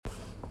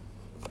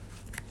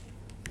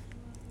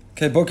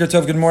Okay, Boker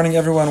Tov, good morning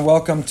everyone.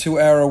 Welcome to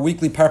our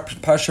weekly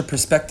Parsha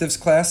Perspectives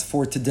class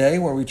for today,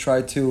 where we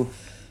try to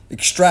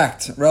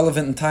extract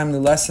relevant and timely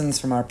lessons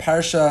from our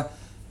Parsha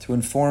to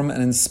inform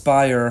and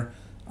inspire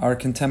our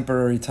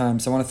contemporary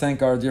times. So I want to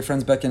thank our dear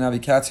friends Becky and Avi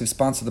Katz, who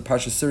sponsored the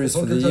Parsha series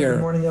for the year.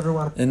 Good morning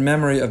everyone. In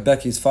memory of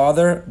Becky's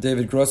father,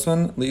 David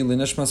Grossman, Le'ili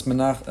Nishmas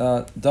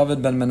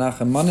David ben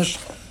Menachem Manish,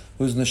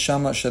 whose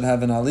neshama should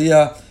have an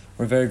aliyah.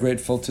 We're very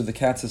grateful to the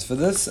Katzes for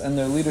this and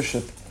their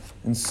leadership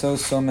in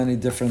so many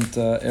different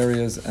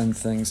areas and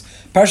things.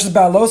 Parshas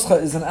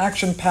Ba'aloscha is an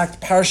action-packed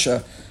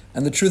parsha,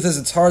 and the truth is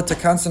it's hard to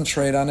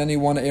concentrate on any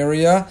one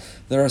area.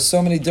 There are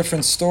so many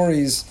different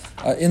stories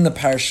in the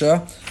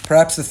parsha.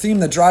 Perhaps the theme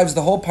that drives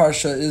the whole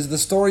parsha is the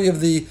story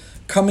of the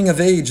coming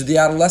of age, the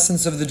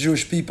adolescence of the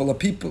Jewish people, a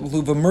people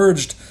who've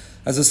emerged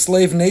as a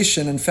slave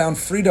nation and found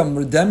freedom,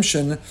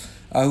 redemption,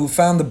 who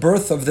found the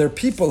birth of their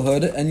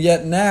peoplehood, and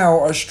yet now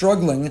are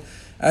struggling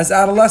as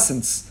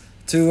adolescents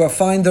to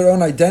find their own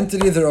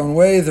identity, their own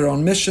way, their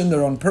own mission,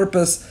 their own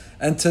purpose,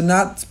 and to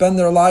not spend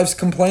their lives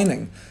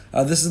complaining.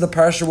 This is the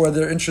parsha where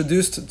they're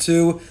introduced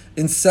to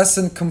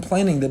incessant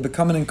complaining. They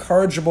become an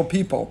incorrigible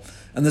people.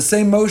 And the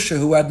same Moshe,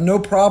 who had no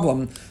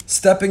problem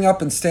stepping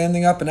up and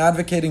standing up and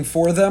advocating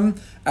for them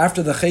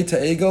after the Chet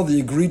HaEgel, the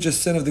egregious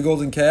sin of the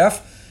golden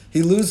calf,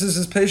 he loses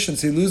his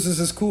patience, he loses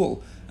his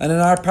cool. And in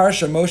our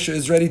parsha, Moshe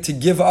is ready to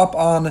give up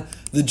on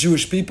the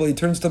Jewish people. He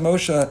turns to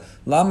Moshe,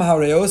 Lama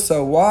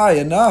hareosa, why?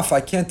 Enough,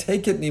 I can't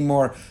take it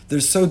anymore. They're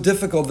so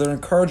difficult, they're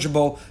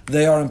incorrigible,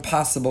 they are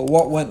impossible.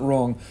 What went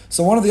wrong?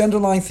 So one of the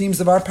underlying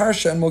themes of our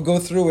parsha, and we'll go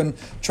through and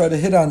try to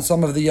hit on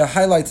some of the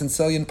highlights and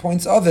salient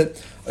points of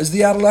it, is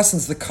the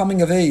adolescence, the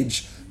coming of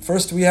age.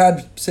 First we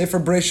had Sefer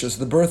Bereshis,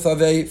 the birth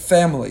of a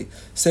family.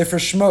 Sefer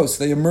Shmos,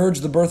 they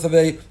emerged, the birth of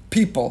a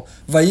people.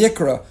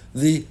 Vayikra,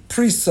 the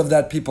priests of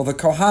that people, the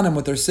Kohanim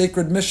with their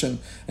sacred mission.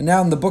 And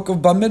now in the book of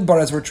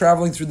Bamidbar, as we're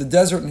traveling through the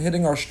desert and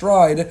hitting our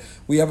stride,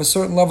 we have a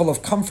certain level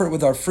of comfort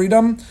with our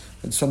freedom,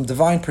 and some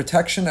divine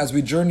protection as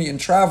we journey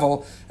and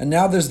travel. And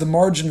now there's the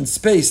margin and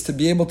space to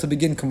be able to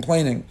begin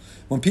complaining.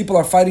 When people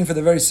are fighting for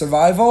their very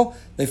survival,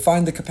 they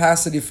find the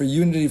capacity for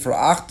unity, for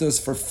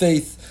achdus, for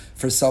faith,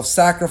 for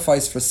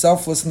self-sacrifice, for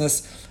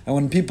selflessness. And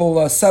when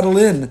people settle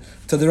in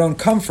to their own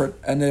comfort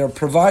and they are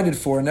provided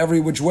for in every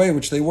which way,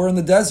 which they were in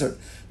the desert,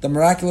 the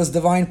miraculous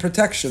divine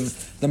protection,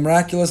 the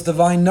miraculous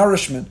divine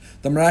nourishment,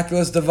 the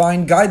miraculous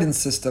divine guidance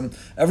system,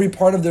 every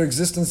part of their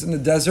existence in the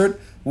desert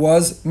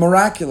was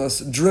miraculous,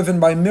 driven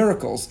by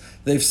miracles.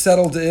 They've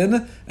settled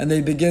in and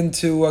they begin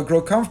to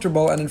grow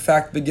comfortable and in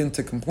fact begin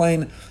to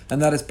complain,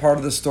 and that is part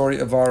of the story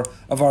of our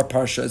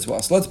parsha as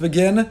well. So let's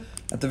begin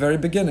at the very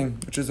beginning,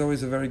 which is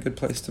always a very good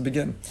place to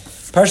begin.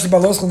 Parshas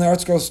Ba'aloscha in the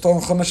Art Scrolls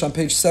Stolen Chumash on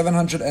page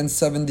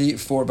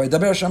 774. By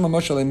Daber Hashem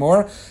Moshe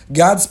Lemor,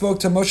 God spoke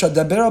to Moshe,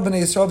 Daber al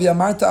bnei Yisrael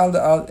v'yamarta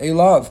al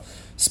elav.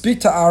 Speak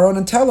to Aaron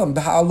and tell him,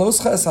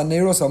 Ba'aloscha es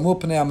haneros amul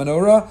pnei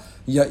hamenorah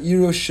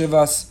ya'iru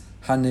shivas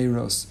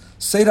haneros.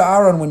 Say to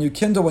Aaron, when you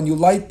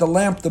light the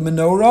lamp, the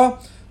menorah,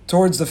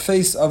 towards the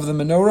face of the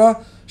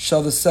menorah,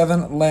 shall the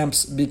 7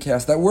 lamps be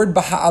cast. That word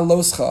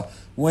Ba'aloscha,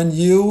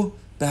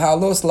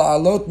 B'halos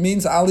la'alot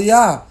means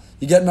aliyah.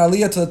 You get an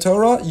aliyah to the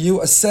Torah,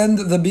 you ascend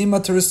the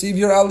bima to receive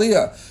your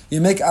aliyah.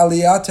 You make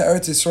aliyah to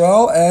Eretz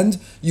Yisrael, and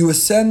you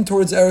ascend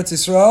towards Eretz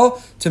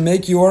Yisrael to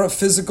make your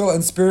physical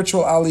and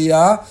spiritual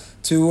aliyah,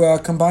 to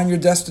combine your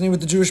destiny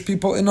with the Jewish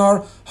people in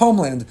our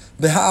homeland.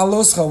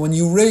 B'ha'aloscha, when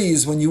you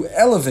raise, when you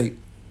elevate.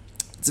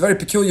 It's a very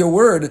peculiar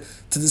word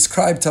to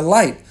describe to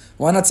light.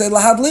 Why not say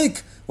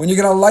lahadlik? When you're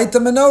going to light the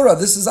menorah,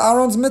 this is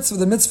Aaron's mitzvah,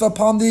 the mitzvah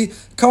upon the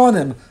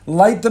Kohanim.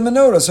 Light the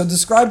menorah. So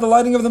describe the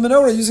lighting of the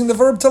menorah using the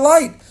verb to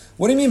light.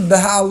 What do you mean,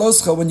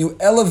 beha'aloscha, when you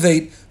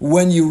elevate,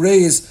 when you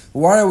raise?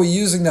 Why are we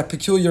using that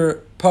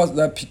peculiar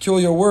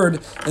word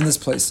in this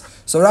place?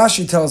 So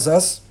Rashi tells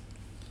us,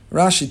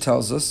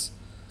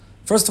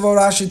 first of all,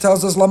 Rashi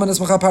tells us, what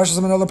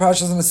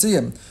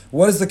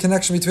is the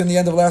connection between the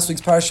end of last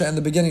week's parsha and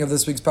the beginning of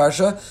this week's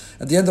parsha?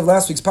 At the end of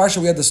last week's parsha,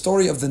 we had the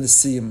story of the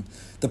Nesiim.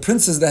 The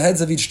princes, the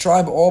heads of each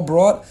tribe, all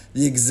brought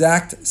the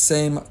exact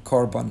same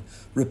korban.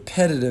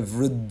 Repetitive,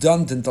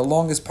 redundant, the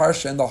longest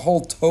parsha in the whole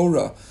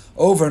Torah,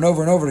 over and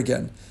over and over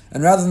again.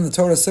 And rather than the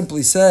Torah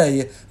simply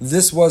say,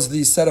 this was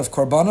the set of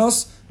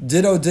korbanos,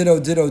 ditto,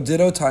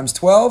 times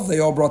 12, they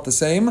all brought the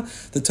same,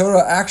 the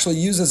Torah actually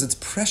uses its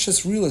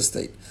precious real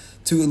estate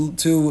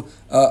to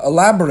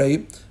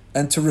elaborate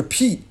and to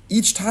repeat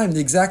each time the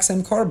exact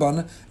same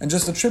korban and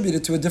just attribute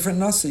it to a different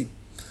nasi.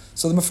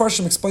 So the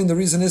Mefarshim explained the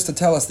reason is to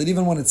tell us that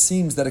even when it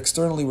seems that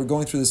externally we're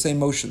going through the same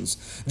motions,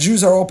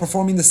 Jews are all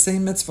performing the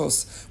same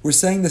mitzvos, we're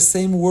saying the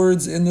same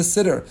words in the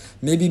siddur,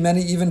 maybe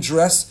many even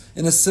dress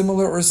in a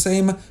similar or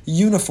same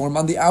uniform.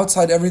 On the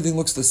outside everything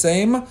looks the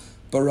same,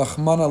 but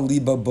Rachmana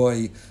liba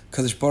boy,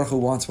 Kadosh Baruch Hu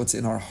wants what's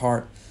in our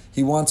heart.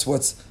 He wants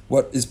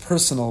what is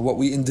personal, what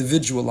we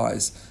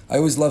individualize. I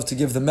always love to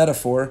give the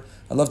metaphor,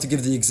 I love to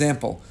give the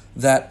example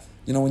that,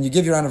 when you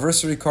give your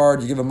anniversary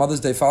card, you give a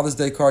Mother's Day, Father's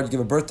Day card, you give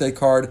a birthday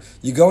card,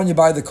 you go and you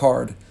buy the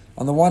card.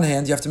 On the one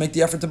hand, you have to make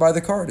the effort to buy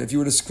the card. If you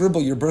were to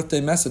scribble your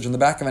birthday message on the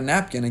back of a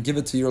napkin and give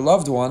it to your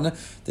loved one,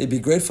 they'd be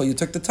grateful you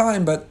took the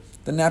time, but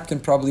the napkin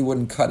probably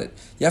wouldn't cut it.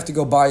 You have to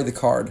go buy the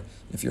card.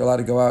 If you're allowed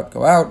to go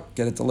out,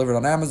 get it delivered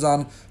on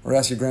Amazon, or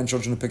ask your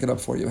grandchildren to pick it up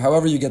for you.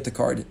 However you get the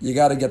card, you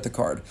got to get the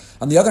card.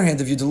 On the other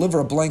hand, if you deliver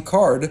a blank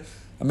card,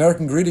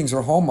 American Greetings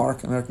or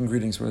Hallmark, American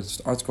Greetings, where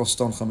it's ArtScroll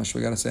Stone Chumash,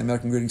 we got to say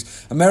American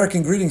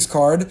Greetings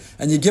card,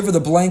 and you give her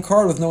the blank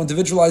card with no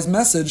individualized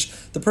message,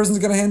 the person's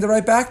going to hand it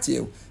right back to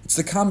you. It's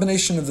the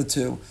combination of the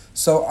two.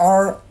 So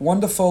our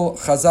wonderful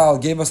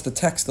Chazal gave us the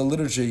text, the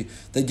liturgy.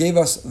 They gave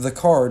us the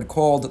card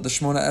called the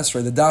Shemona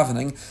Esrei, the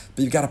davening,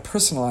 but you've got to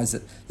personalize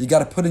it. You got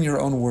to put in your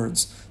own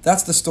words.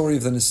 That's the story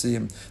of the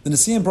Nesiim. The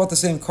Nesiim brought the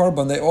same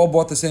carbon. They all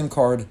bought the same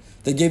card.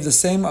 They gave the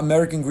same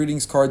American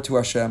Greetings card to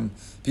Hashem.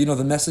 But you know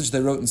the message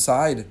they wrote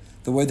inside,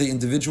 the way they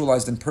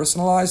individualized and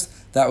personalized,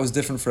 that was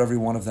different for every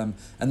one of them.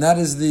 And that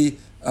is the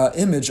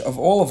image of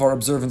all of our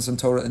observance in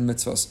Torah and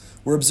mitzvahs.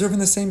 We're observing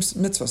the same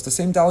mitzvahs, the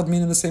same Daled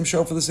Min, the same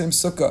shofar, the same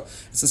sukkah.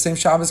 It's the same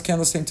Shabbos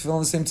candle, the same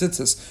tefillin, the same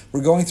tzitzis.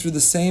 We're going through the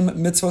same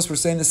mitzvahs, we're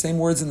saying the same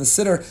words in the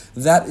siddur.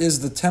 That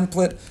is the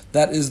template,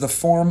 that is the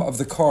form of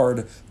the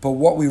card. But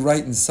what we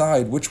write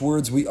inside, which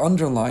words we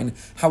underline,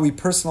 how we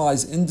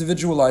personalize,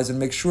 individualize, and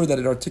make sure that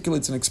it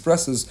articulates and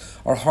expresses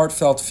our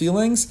heartfelt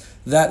feelings,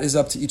 that is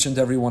up to each and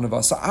every one of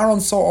us. So Aaron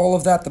saw all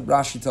of that, the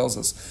Rashi tells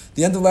us.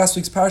 The end of last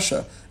week's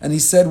parsha, and he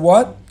said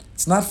what?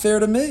 It's not fair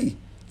to me.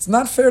 It's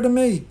not fair to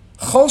me.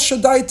 Chol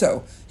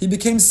shadaito. He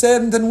became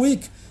saddened and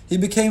weak. He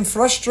became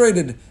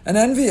frustrated and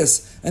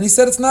envious. And he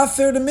said, it's not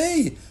fair to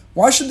me.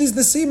 Why should these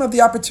Nesiim have the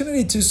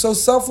opportunity to so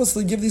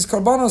selflessly give these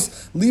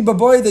karbanos? Liba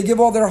boy, they give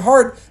all their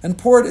heart and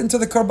pour it into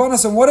the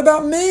karbanos. And what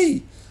about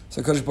me?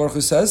 So Kadosh Baruch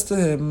Hu says to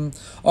him,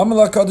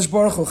 Amala Kadosh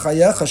Baruch Hu,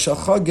 Chayecha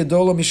shalcha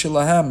gedola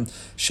mishilahem,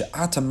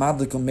 she'ata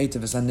madlik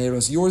u'meitav es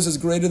haneros. Yours is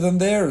greater than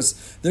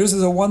theirs. Theirs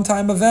is a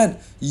one-time event.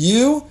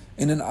 You,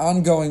 in an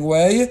ongoing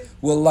way,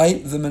 will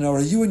light the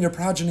menorah. You and your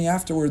progeny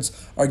afterwards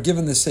are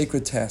given the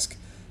sacred task.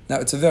 Now,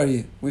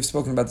 we've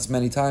spoken about this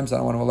many times, I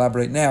don't want to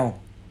elaborate now.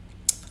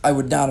 I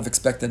would not have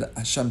expected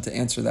Hashem to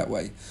answer that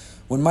way.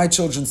 When my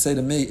children say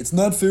to me, it's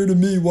not fair to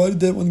me, why did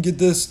that one get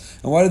this,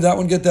 and why did that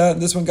one get that,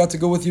 and this one got to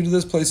go with you to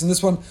this place, and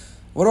this one,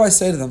 what do I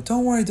say to them?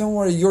 Don't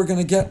worry, you're going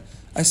to get,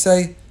 I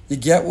say, you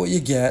get what you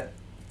get,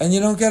 and you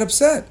don't get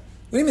upset.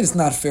 What do you mean it's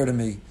not fair to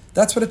me?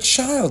 That's what a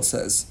child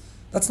says.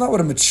 That's not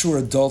what a mature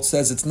adult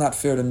says, it's not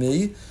fair to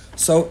me.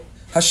 So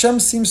Hashem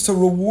seems to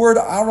reward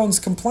Aaron's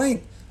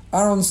complaint,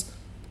 Aaron's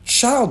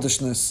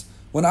childishness.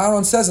 When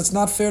Aaron says it's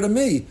not fair to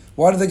me,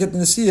 why do they get the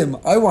Nesiim?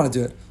 I want to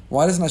do it.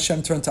 Why doesn't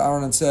Hashem turn to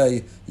Aaron and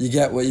say, you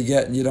get what you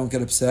get and you don't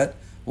get upset?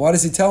 Why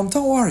does he tell him,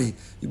 don't worry,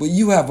 what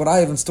you have, what I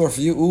have in store for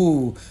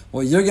you,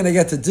 what you're going to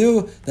get to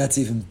do, that's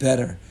even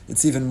better.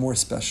 It's even more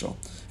special.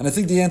 And I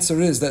think the answer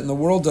is that in the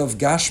world of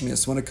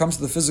Gashmias, when it comes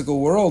to the physical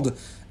world,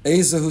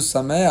 Ezehu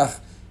Sameach,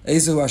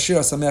 Ezehu Ashir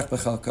Sameach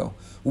Bechalko.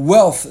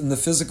 Wealth in the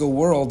physical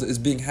world is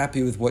being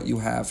happy with what you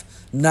have,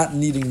 not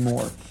needing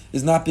more,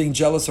 is not being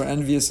jealous or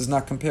envious, is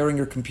not comparing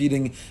or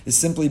competing, is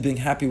simply being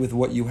happy with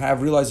what you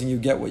have, realizing you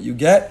get what you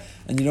get,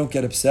 and you don't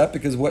get upset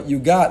because what you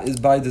got is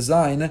by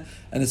design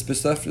and is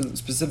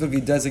specifically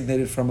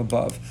designated from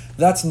above.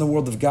 That's in the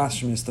world of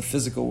Gashmias, the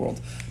physical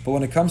world. But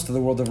when it comes to the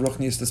world of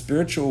Ruchnias, the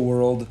spiritual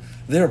world,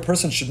 there a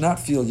person should not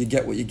feel you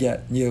get what you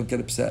get and you don't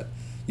get upset.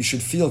 You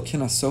should feel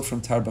kinas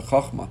sofrim tar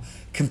b'chachma.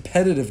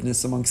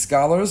 Competitiveness among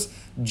scholars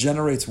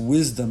generates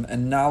wisdom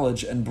and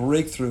knowledge and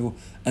breakthrough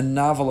and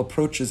novel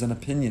approaches and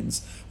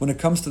opinions. When it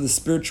comes to the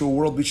spiritual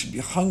world, we should be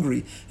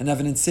hungry and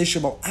have an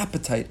insatiable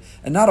appetite,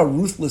 and not a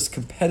ruthless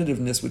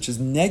competitiveness which is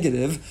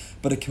negative,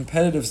 but a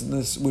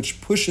competitiveness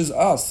which pushes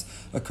us,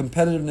 a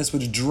competitiveness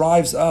which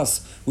drives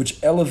us, which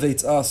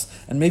elevates us.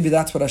 And maybe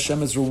that's what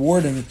Hashem is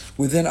rewarding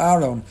within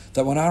Aaron,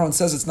 that when Aaron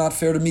says it's not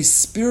fair to me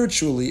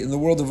spiritually in the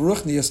world of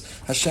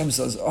Ruchnias, Hashem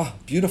says, oh,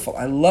 beautiful,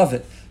 I love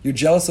it. You're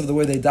jealous of the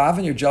way they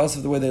daven, you're jealous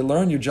of the way they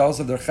learn, you're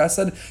jealous of their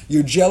chesed,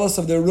 you're jealous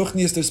of their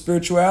ruchnias, their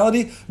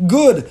spirituality.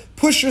 Good.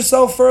 Push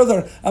yourself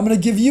further. I'm going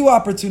to give you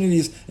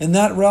opportunities in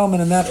that realm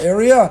and in that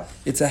area.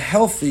 It's a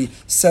healthy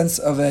sense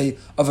of a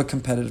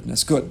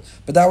competitiveness. Good.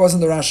 But that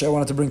wasn't the Rashi I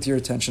wanted to bring to your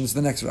attention. It's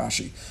the next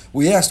Rashi.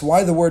 We asked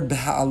why the word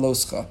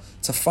beha'aloscha.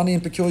 It's a funny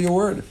and peculiar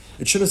word.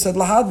 It should have said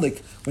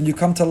lahadlik, when you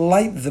come to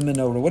light the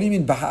menorah. What do you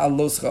mean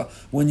beha'aloscha?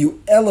 When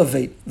you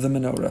elevate the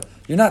menorah.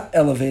 You're not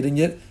elevating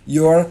it,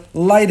 you're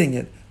lighting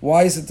it.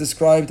 Why is it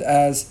described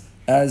as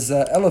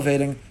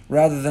elevating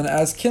rather than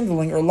as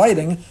kindling or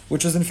lighting,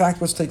 which is in fact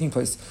what's taking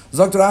place?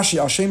 Zok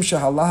Rashi, Hashem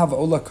shehalav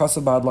ola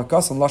kasa ba'ad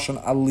lakas and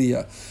lashon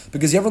aliyah.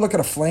 Because you ever look at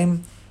a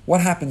flame? What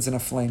happens in a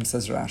flame,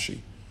 says Rashi?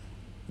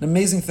 An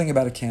amazing thing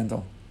about a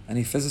candle.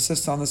 Any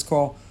physicists on this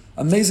call?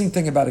 Amazing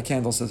thing about a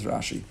candle, says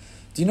Rashi.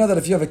 Do you know that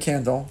if you have a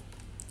candle,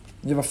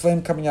 you have a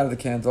flame coming out of the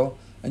candle,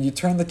 and you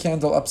turn the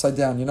candle upside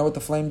down, you know what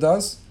the flame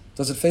does?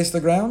 Does it face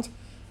the ground?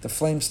 The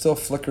flame still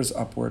flickers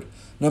upward.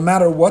 No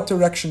matter what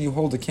direction you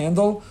hold a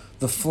candle,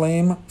 the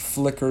flame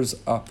flickers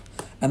up.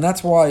 And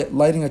that's why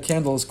lighting a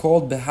candle is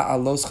called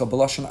beha'aloscha,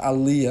 b'lashon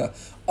aliyah,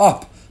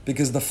 up.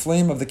 because the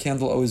flame of the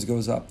candle always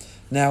goes up.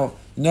 Now,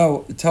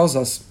 no, it tells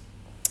us,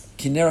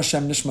 Kiner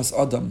Hashem Nishmas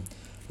Adam,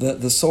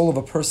 the soul of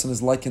a person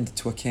is likened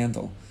to a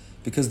candle,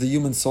 because the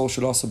human soul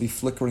should also be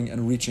flickering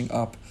and reaching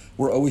up.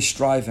 We're always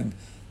striving.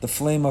 The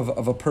flame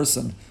of a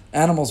person.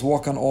 Animals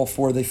walk on all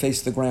four, they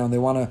face the ground. They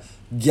want to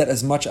get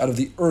as much out of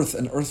the earth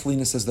and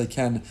earthliness as they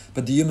can.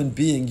 But the human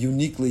being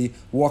uniquely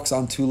walks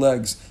on two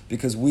legs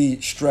because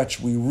we stretch,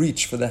 we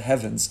reach for the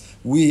heavens.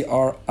 We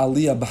are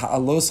aliyah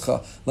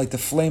b'ha'aloscha, like the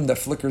flame that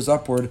flickers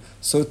upward,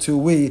 so too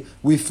we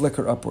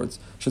flicker upwards.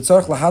 The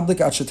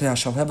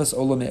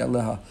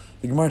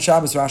Gemara in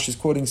Shabbos, Rashi is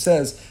quoting,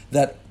 says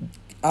that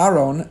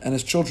Aaron and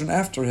his children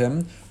after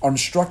him are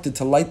instructed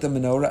to light the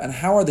menorah. And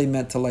how are they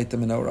meant to light the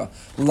menorah?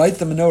 Light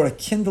the menorah,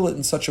 kindle it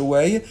in such a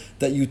way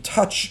that you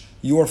touch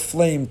your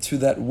flame to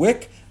that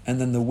wick,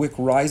 and then the wick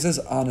rises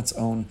on its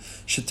own.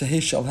 That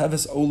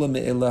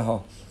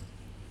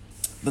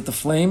the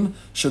flame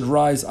should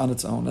rise on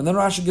its own. And then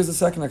Rashi gives a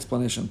second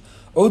explanation.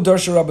 There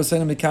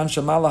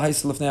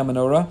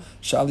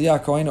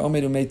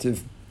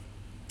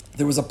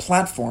was a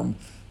platform.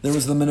 There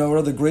was the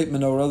menorah, the great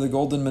menorah, the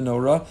golden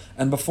menorah,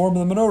 and before the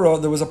menorah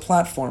there was a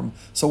platform.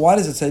 So why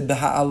does it say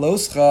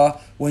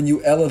beha'aloscha when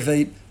you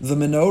elevate the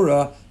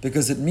menorah?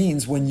 Because it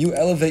means when you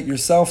elevate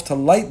yourself to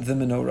light the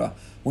menorah,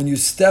 when you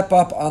step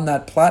up on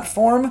that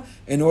platform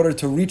in order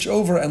to reach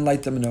over and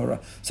light the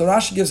menorah. So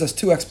Rashi gives us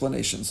two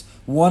explanations.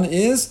 One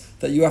is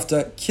that you have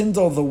to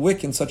kindle the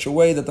wick in such a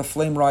way that the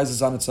flame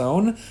rises on its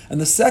own. And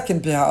the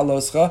second,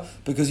 beha'aloscha,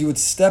 because you would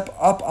step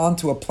up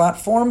onto a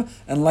platform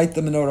and light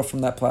the menorah from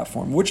that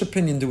platform. Which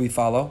opinion do we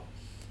follow?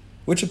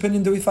 Which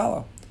opinion do we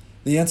follow?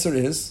 The answer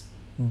is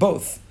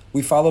both.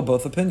 We follow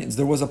both opinions.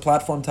 There was a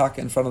platform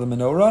taka in front of the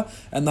menorah,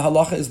 and the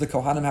halacha is the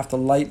kohanim have to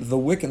light the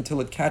wick until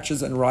it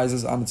catches and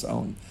rises on its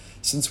own.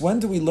 Since when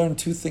do we learn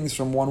two things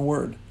from one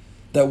word?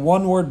 That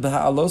one word,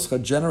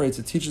 beha'aloscha, generates,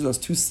 it teaches us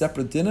two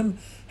separate dinim.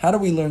 How do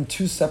we learn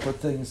two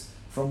separate things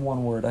from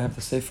one word? I have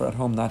the sefer at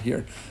home, not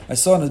here. I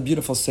saw in a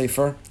beautiful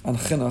sefer on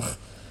chinuch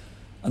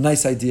a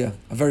nice idea,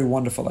 a very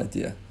wonderful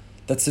idea,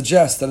 that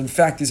suggests that in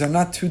fact these are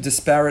not two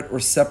disparate or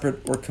separate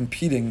or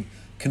competing,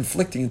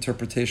 conflicting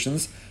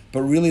interpretations,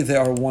 but really they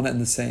are one and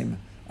the same.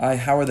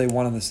 How are they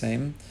one and the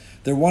same?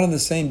 They're one and the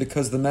same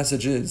because the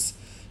message is,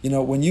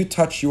 when you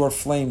touch your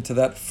flame to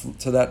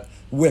that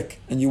wick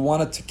and you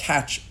want it to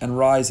catch and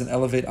rise and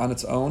elevate on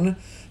its own,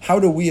 how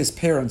do we as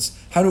parents,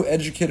 how do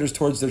educators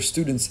towards their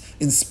students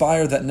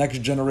inspire that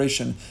next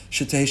generation?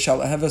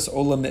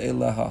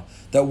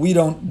 That we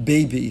don't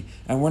baby,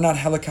 and we're not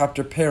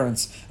helicopter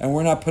parents, and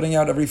we're not putting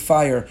out every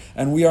fire,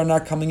 and we are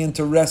not coming in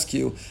to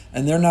rescue,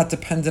 and they're not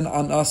dependent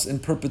on us in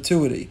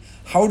perpetuity.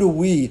 How do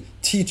we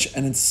teach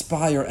and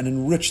inspire and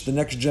enrich the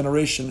next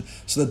generation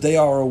so that they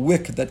are a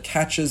wick that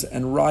catches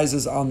and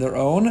rises on their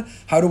own?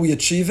 How do we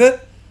achieve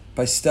it?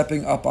 By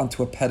stepping up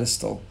onto a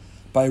pedestal,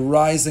 by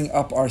rising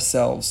up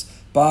ourselves,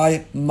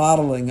 by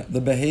modeling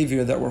the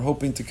behavior that we're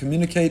hoping to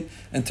communicate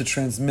and to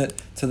transmit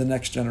to the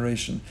next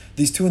generation.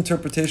 These two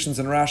interpretations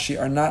in Rashi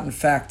are not in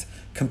fact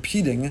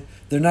competing,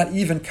 they're not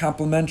even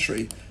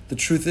complementary. The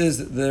truth is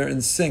that they're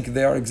in sync,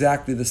 they are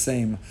exactly the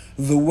same.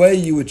 The way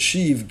you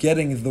achieve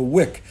getting the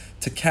wick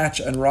to catch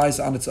and rise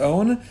on its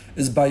own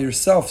is by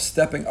yourself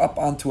stepping up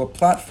onto a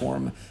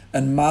platform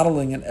and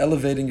modeling and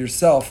elevating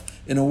yourself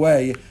in a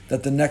way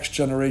that the next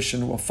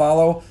generation will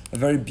follow. A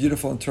very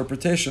beautiful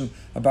interpretation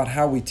about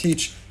how we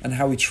teach and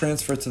how we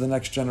transfer to the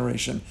next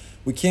generation.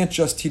 We can't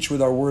just teach with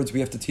our words,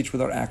 we have to teach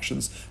with our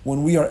actions.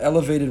 When we are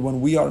elevated,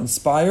 when we are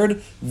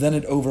inspired, then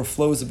it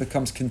overflows, it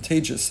becomes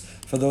contagious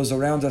for those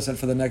around us and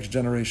for the next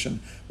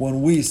generation.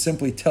 When we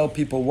simply tell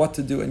people what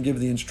to do and give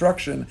the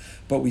instruction,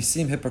 but we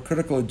seem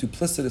hypocritical or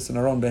duplicitous in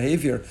our own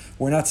behavior,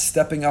 we're not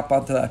stepping up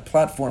onto that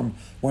platform,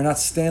 we're not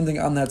standing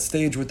on that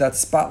stage with that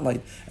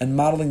spotlight and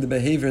modeling the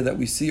behavior that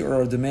we see or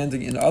are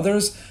demanding in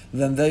others,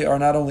 then they are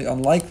not only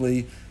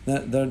unlikely,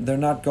 they're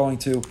not going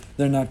to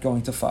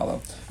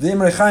follow. The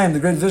Imrei Chaim, the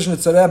great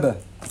Vishnitzer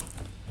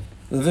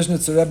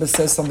Rebbe,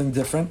 says something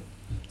different.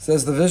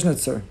 Says the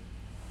Vishnitzer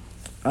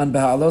on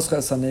Beha'aloscha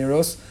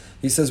Saneros.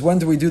 He says, when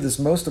do we do this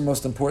most, and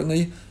most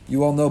importantly,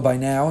 you all know by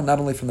now, not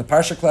only from the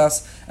Parsha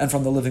class and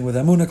from the Living with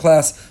Emunah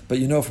class, but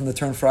you know from the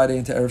Turn Friday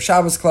into Erev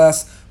Shabbos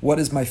class, what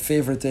is my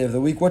favorite day of the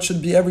week? What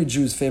should be every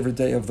Jew's favorite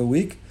day of the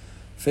week?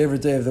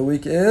 Favorite day of the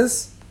week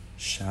is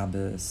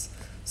Shabbos.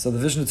 So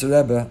the Vishnitzer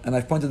Rebbe, and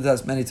I've pointed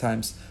this out many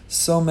times,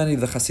 so many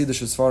of the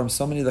Hasidic Sfarim,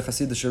 so many of the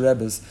Hasidic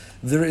Rebbes,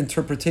 their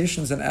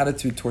interpretations and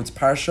attitude towards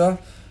Parsha,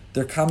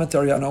 their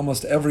commentary on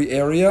almost every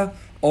area,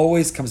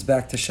 always comes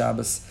back to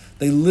Shabbos.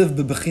 They live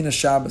b'bechina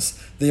Shabbos.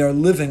 They are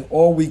living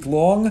all week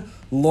long,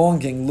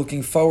 longing,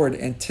 looking forward,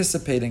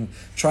 anticipating,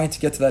 trying to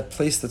get to that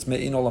place that's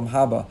Me'in Olam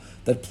Haba,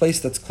 that place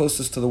that's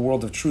closest to the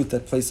world of truth,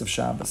 that place of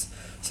Shabbos.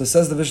 So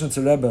says the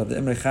Vishnitzer Rebbe, the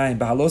Imrei Chaim,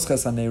 B'haloscha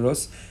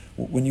Saneros,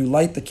 when you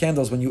light the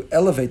candles, when you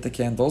elevate the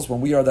candles, when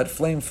we are that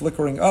flame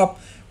flickering up,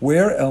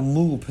 where El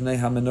Mul Pnei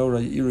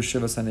HaMenorah Yiru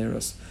Shiva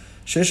Saneros.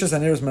 Sheshes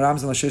Saneros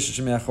Meramzin LaSheshes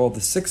Shemeachol,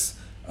 the six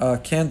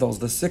candles,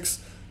 the six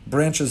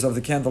branches of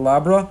the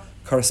candelabra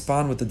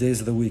correspond with the days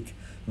of the week.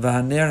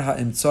 V'haner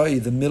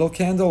ha'imtzai, the middle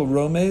candle,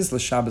 Romez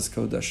l'Shabbos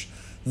Kodesh.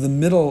 The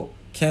middle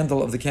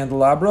candle of the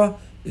candelabra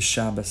is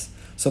Shabbos.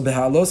 So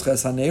beha'alos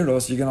ches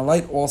haneros, you're going to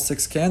light all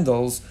 6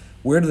 candles.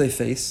 Where do they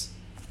face?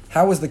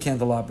 How is the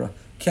candelabra?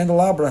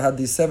 Candelabra had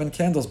these 7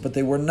 candles, but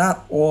they were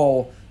not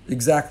all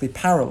exactly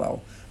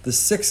parallel. The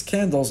 6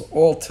 candles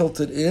all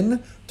tilted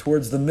in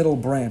towards the middle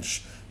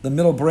branch. The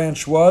middle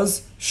branch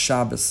was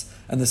Shabbos,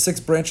 and the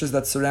 6 branches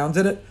that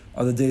surrounded it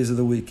are the days of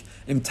the week.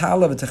 Im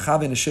ta'ala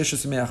v'techavi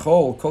nesheshes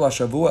me'achol kol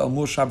ha'shavua el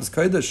mul Shabbos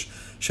kodesh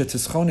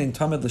shetischonin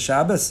tamed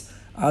l'Shabbos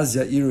az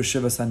ya'iru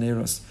shivas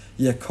haneros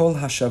yekol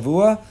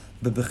ha'shavua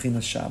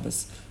bebechinas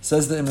Shabbos.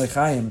 Says the Imrei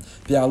Chaim,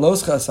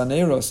 v'aloscha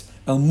haneros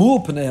el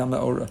mul pnei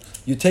ha'me'ora.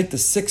 You take the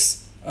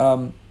 6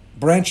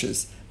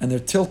 branches and they're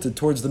tilted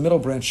towards the middle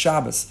branch,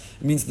 Shabbos.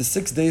 It means the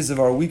 6 days of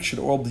our week should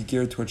all be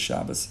geared towards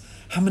Shabbos.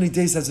 How many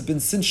days has it been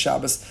since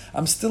Shabbos?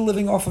 I'm still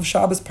living off of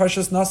Shabbos,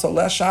 Parshas Naso,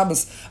 last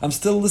Shabbos. I'm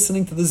still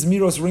listening to the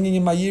Zmiros ringing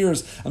in my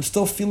ears. I'm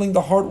still feeling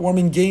the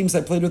heartwarming games I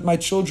played with my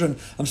children.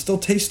 I'm still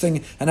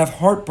tasting and have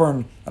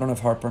heartburn. I don't have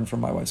heartburn from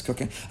my wife's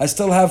cooking. I'm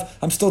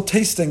still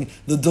tasting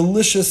the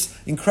delicious,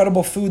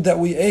 incredible food that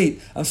we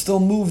ate. I'm still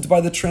moved by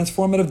the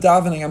transformative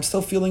davening. I'm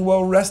still feeling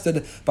well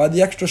rested by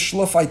the extra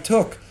shluff I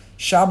took.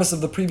 Shabbos of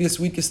the previous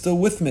week is still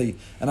with me,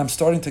 and I'm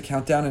starting to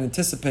count down and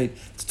anticipate.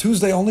 It's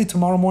Tuesday only.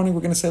 Tomorrow morning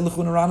we're going to say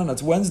L'chun Ranana.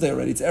 It's Wednesday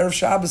already. It's Erev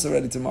Shabbos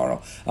already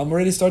tomorrow. I'm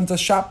already starting to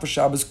shop for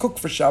Shabbos, cook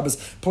for Shabbos,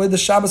 play the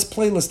Shabbos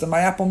playlist in my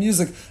Apple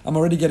Music. I'm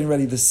already getting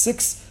ready. The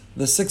six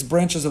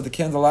branches of the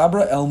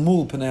candelabra, El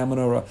Mul Pnei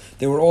HaMenorah,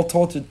 they were all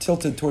tilted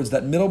towards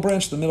that middle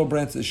branch. The middle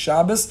branch is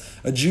Shabbos.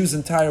 A Jew's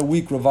entire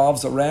week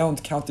revolves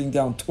around counting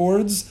down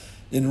towards,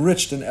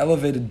 enriched and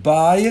elevated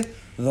by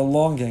the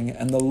longing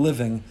and the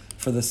living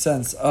for the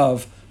sense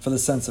of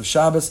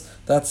Shabbos.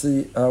 That's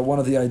the one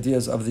of the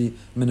ideas of the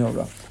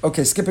menorah.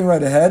 Okay, skipping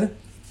right ahead,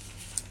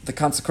 the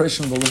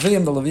consecration of the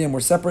Levium were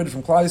separated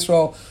from Klal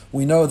Yisrael.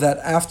 We know that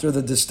after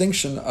the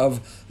distinction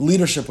of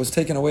leadership was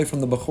taken away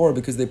from the Bechor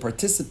because they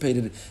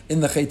participated in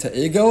the Chet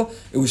HaEgel,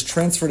 it was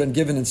transferred and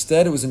given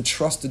instead. It was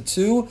entrusted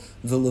to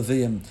the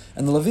Levium.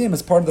 And the Levium,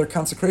 as part of their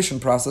consecration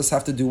process,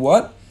 have to do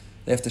what?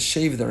 They have to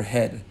shave their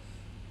head.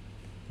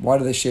 Why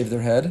do they shave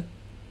their head?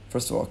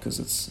 First of all, because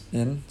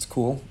it's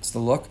cool, it's the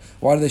look.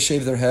 Why do they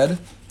shave their head?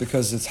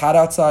 Because it's hot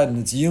outside and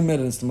it's humid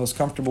and it's the most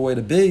comfortable way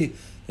to be.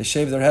 They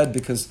shave their head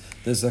because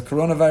there's a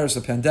coronavirus,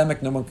 a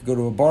pandemic, no one could go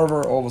to a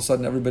barber, all of a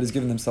sudden everybody's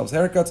giving themselves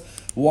haircuts.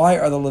 Why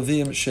are the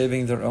Levium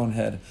shaving their own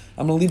head?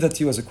 I'm going to leave that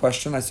to you as a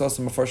question. I saw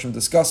some Mefarshim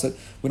discuss it.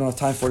 We don't have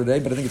time for it today,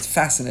 but I think it's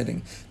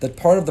fascinating that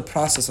part of the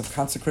process of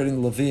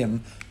consecrating the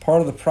Levium,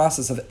 part of the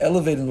process of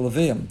elevating the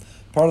Levium,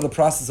 part of the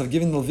process of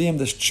giving the Levium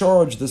this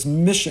charge, this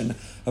mission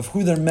of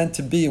who they're meant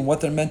to be and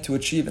what they're meant to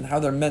achieve and how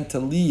they're meant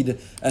to lead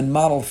and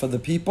model for the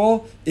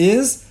people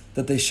is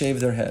that they shave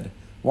their head.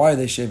 Why are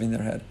they shaving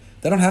their head?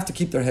 They don't have to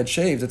keep their head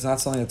shaved. It's not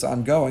something that's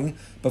ongoing,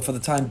 but for the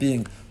time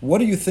being, what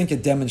do you think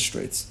it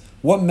demonstrates?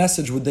 What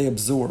message would they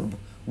absorb?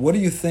 What do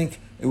you think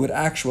it would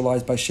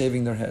actualize by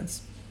shaving their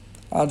heads?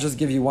 I'll just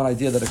give you one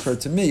idea that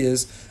occurred to me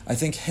is, I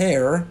think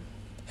hair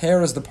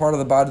is the part of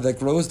the body that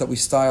grows, that we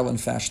style and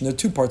fashion. There are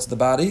 2 parts of the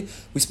body.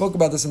 We spoke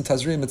about this in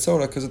Tazri and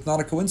Mitzorah because it's not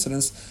a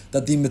coincidence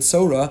that the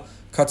Mitzorah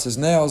cuts his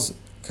nails,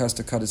 has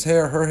to cut his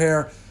hair, her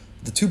hair.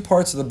 The 2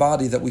 parts of the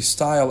body that we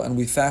style and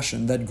we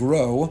fashion, that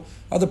grow,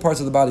 other parts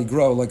of the body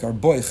grow, like our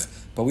boich,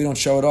 but we don't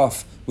show it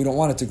off. We don't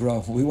want it to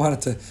grow. We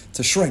want it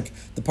to shrink.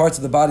 The parts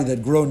of the body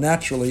that grow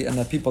naturally and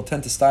that people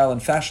tend to style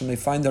and fashion, they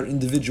find their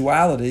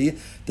individuality,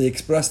 they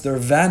express their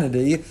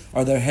vanity,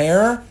 are their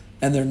hair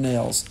and their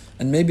nails.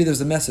 And maybe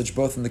there's a message,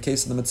 both in the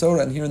case of the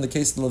Mitzorah and here in the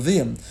case of the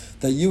Levium,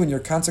 that you in your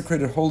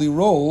consecrated holy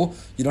role,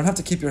 you don't have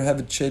to keep your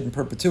head shaved in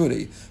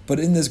perpetuity. But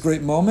in this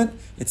great moment,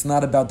 it's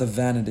not about the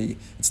vanity.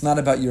 It's not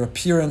about your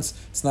appearance.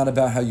 It's not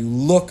about how you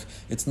look.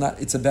 It's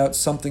about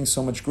something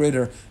so much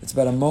greater. It's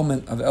about a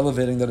moment of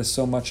elevating that is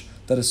so much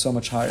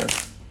higher.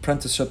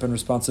 Apprenticeship and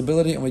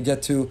responsibility. And we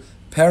get to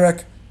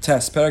Perek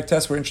Tes. Perek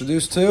Tes, we're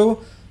introduced to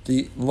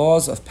the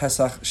laws of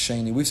Pesach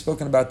Sheni. We've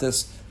spoken about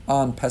this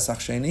on Pesach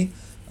Sheni.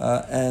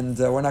 And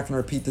we're not going to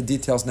repeat the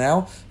details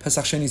now.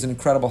 Pesach Sheni is an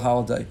incredible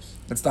holiday.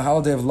 It's the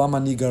holiday of Lama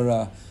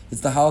Nigara.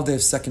 It's the holiday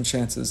of second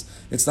chances.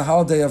 It's the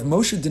holiday of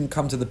Moshe didn't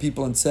come to the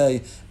people and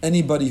say,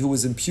 anybody who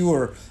was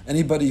impure,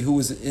 anybody who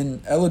was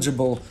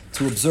ineligible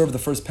to observe the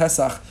first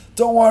Pesach,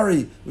 don't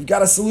worry, we've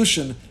got a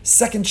solution.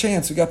 Second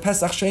chance, we got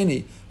Pesach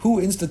Sheni. Who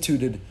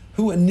instituted?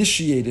 Who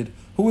initiated?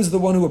 Who was the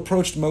one who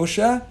approached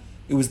Moshe?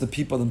 It was the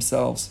people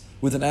themselves,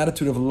 with an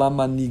attitude of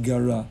Lama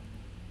Nigara.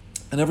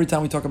 And every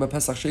time we talk about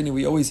Pesach Sheni,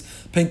 we always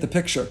paint the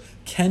picture.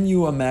 Can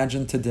you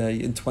imagine today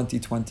in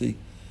 2020?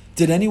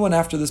 Did anyone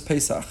after this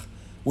Pesach,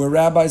 where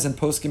rabbis and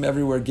poskim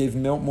everywhere gave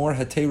more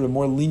hetera,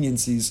 more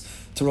leniencies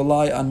to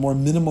rely on more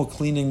minimal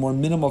cleaning, more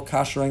minimal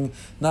kashering,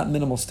 not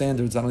minimal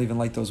standards, I don't even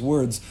like those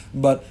words,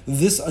 but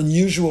this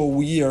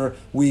unusual year,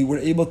 we were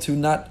able to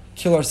not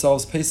kill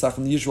ourselves Pesach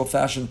in the usual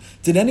fashion.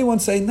 Did anyone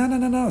say,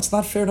 no, it's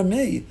not fair to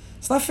me.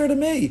 It's not fair to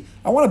me.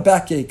 I want a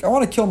backache. I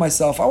want to kill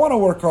myself. I want to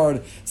work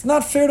hard. It's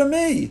not fair to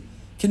me.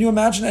 Can you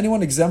imagine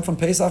anyone exempt from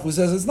Pesach who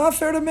says, it's not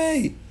fair to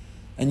me?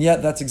 And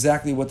yet, that's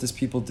exactly what this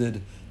people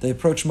did. They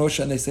approach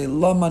Moshe and they say,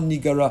 Lama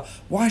nigara,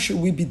 why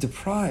should we be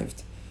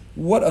deprived?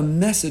 What a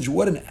message,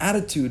 what an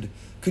attitude.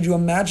 Could you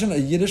imagine a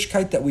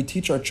Yiddishkeit that we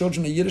teach our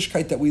children, a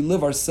Yiddishkeit that we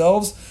live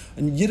ourselves,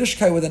 a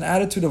Yiddishkeit with an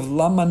attitude of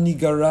Lama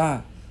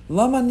nigara?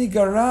 Lama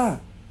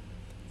nigara.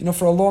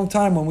 For a long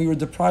time when we were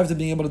deprived of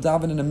being able to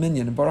daven in a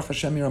minyan, and Baruch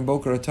Hashem here on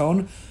Boker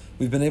Raton,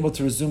 we've been able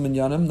to resume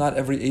minyanim, not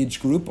every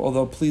age group,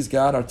 although please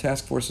God, our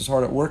task force is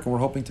hard at work and we're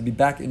hoping to be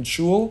back in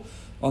shul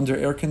under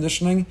air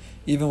conditioning,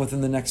 even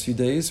within the next few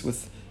days,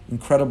 with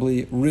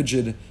incredibly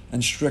rigid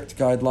and strict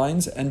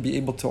guidelines, and be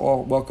able to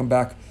welcome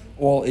back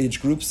all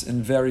age groups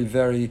in very,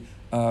 very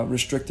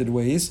restricted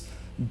ways.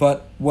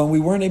 But when we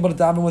weren't able to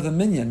daven with a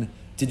minyan,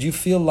 did you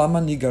feel lama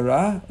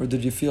nigara, or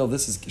did you feel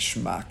this is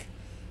geschmack?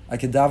 I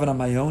could daven on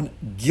my own,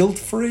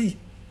 guilt-free?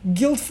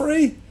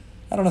 Guilt-free?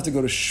 I don't have to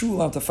go to shul,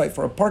 I don't have to fight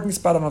for a parking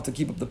spot, I don't have to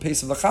keep up the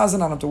pace of the chazan, I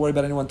don't have to worry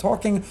about anyone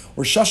talking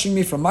or shushing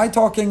me from my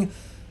talking.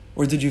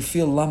 Or did you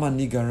feel lama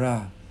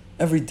nigara?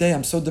 Every day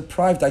I'm so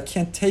deprived, I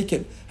can't take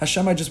it.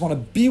 Hashem, I just want to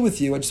be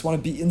with you. I just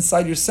want to be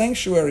inside your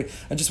sanctuary.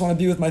 I just want to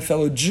be with my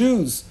fellow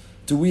Jews.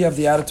 Do we have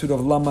the attitude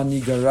of lama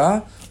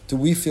nigara? Do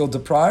we feel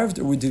deprived,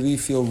 or do we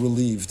feel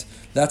relieved?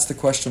 That's the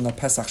question that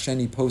Pesach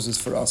Sheni poses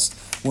for us.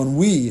 When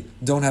we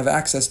don't have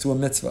access to a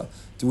mitzvah,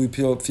 do we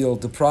feel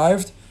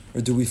deprived,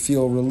 or do we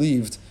feel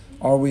relieved?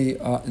 Are we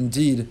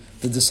indeed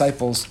the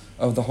disciples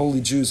of the holy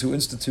Jews who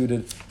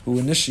initiated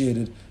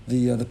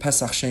the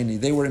Pesach Sheni?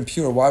 They were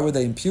impure. Why were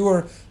they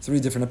impure? 3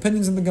 different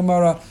opinions in the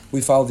Gemara.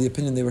 We follow the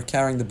opinion they were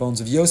carrying the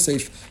bones of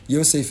Yosef.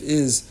 Yosef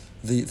is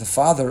the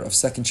father of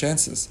second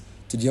chances.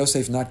 Did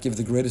Yosef not give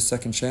the greatest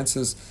second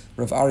chances?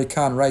 Rav Ari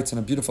Khan writes in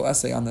a beautiful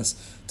essay on this.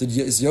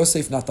 Is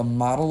Yosef not the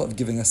model of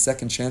giving a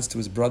second chance to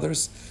his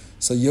brothers?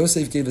 So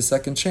Yosef gave a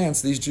second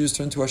chance. These Jews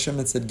turned to Hashem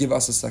and said, give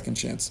us a second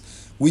chance.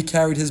 We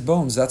carried his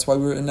bones. That's why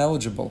we were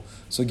ineligible.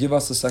 So give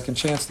us a second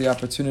chance, the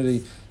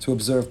opportunity to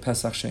observe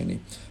Pesach Sheni.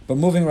 But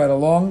moving right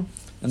along,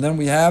 and then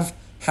we have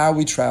how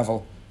we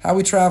travel. How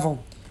we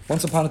travel.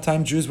 Once upon a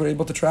time, Jews were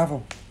able to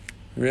travel.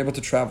 They were able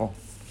to travel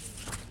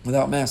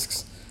without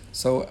masks.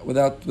 So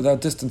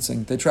without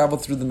distancing. They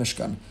traveled through the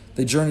Mishkan.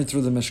 They journeyed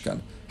through the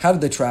Mishkan. How did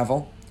they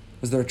travel?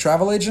 Was there a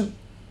travel agent?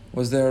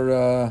 Was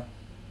there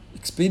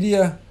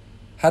Expedia?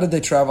 How did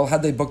they travel? How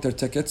did they book their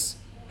tickets?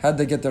 How did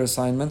they get their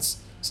assignments?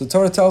 So the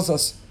Torah tells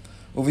us,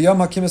 Uviyam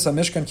hakimis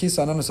ha-mishkan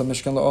kisa ananus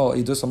ha-mishkan la'ol.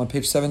 Idus on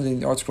page 70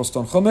 in the ArtScroll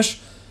Stone Chumash,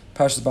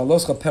 Parshas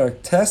Baloscha,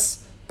 Perek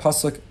Tes,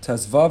 Pasuk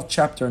Tesvav,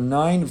 chapter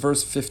 9,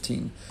 verse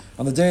 15.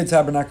 On the day the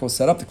tabernacle was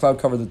set up, the cloud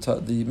covered the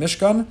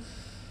Mishkan.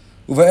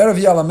 In the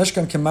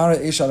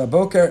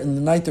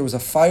night there was a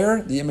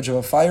fire, the image of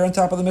a fire on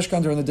top of the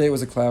Mishkan. During the day it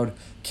was a cloud.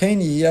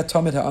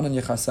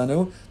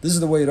 This is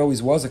the way it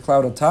always was, a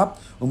cloud on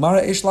top. A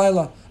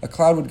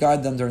cloud would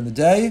guide them during the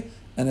day,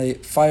 and a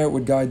fire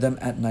would guide them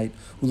at night.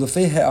 And when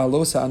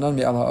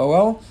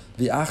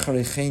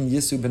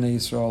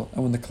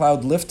the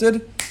cloud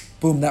lifted,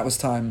 boom, that was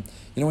time.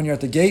 When you're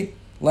at the gate,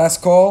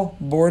 last call,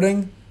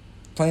 boarding,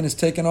 plane is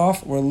taken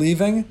off, we're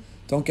leaving,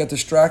 don't get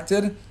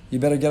distracted. You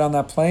better get on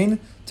that plane,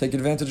 take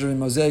advantage of your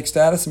Mosaic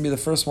status and be the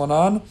first one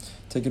on.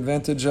 Take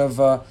advantage of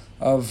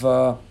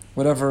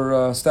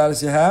whatever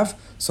status you have.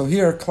 So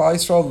here, Klal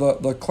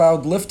Yisrael, the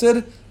cloud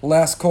lifted,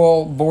 last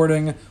call,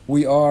 boarding,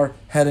 we are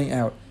heading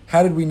out.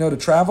 How did we know to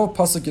travel?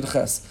 Pasuk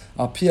Yirches.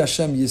 Al pi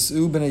Hashem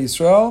yis'u b'nei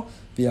Yisrael,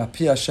 v'al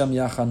pi Hashem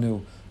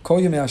yachanu. Kol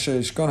yemei asher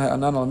yishkon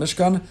ha'anan al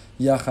mishkan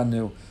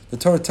yachanu. The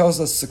Torah tells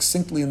us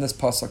succinctly in this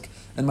pasuk.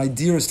 And my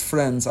dearest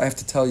friends, I have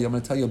to tell you, I'm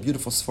going to tell you a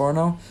beautiful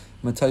Sforno,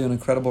 I'm going to tell you an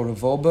incredible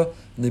Revolba,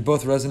 and they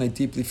both resonate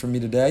deeply for me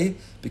today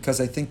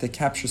because I think they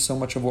capture so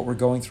much of what we're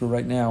going through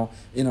right now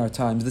in our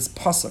times. This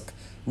pasuk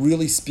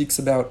really speaks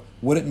about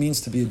what it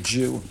means to be a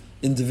Jew,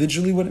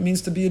 individually what it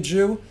means to be a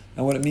Jew,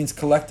 and what it means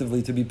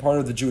collectively to be part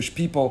of the Jewish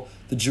people,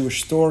 the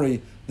Jewish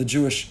story, the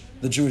Jewish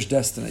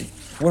destiny.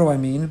 What do I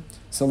mean?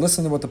 So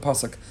listen to what the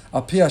pasuk,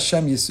 Al pi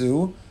Hashem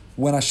yisu,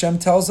 when Hashem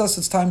tells us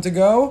it's time to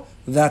go,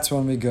 that's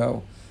when we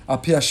go. Al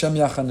pi Hashem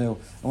yachanu,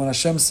 and when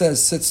Hashem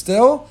says sit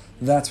still,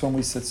 that's when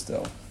we sit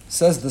still.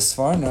 Says the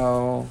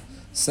Sforno.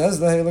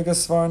 Says the Heilige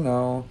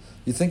Sforno.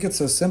 You think it's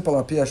so simple?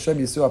 Al pi Hashem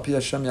yisu, al pi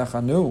Hashem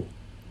yachanu.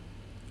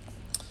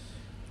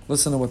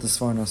 Listen to what the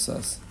Sforno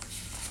says.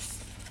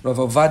 Rav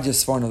Ovadia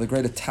Sforno, the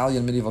great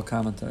Italian medieval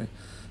commentary.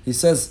 He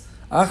says,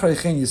 How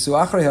did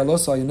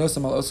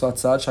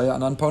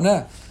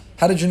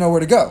you know where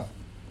to go?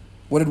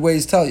 What did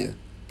Waze tell you?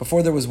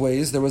 Before there was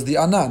Waze, there was the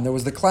Anan, there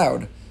was the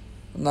cloud.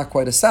 Not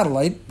quite a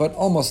satellite, but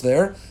almost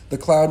there. The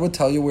cloud would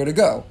tell you where to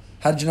go.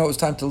 How did you know it was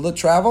time to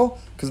travel?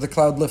 Because the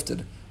cloud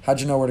lifted. How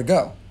did you know where to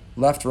go?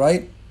 Left,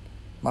 right?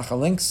 Macha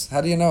links?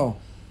 How do you know?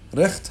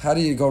 Richt? How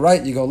do you go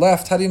right? You go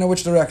left? How do you know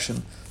which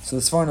direction? So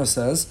the Sforno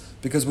says,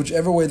 because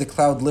whichever way the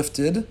cloud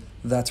lifted,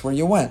 that's where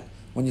you went.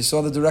 When you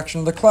saw the direction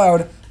of the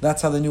cloud,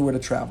 that's how they knew where to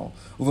travel.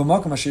 And the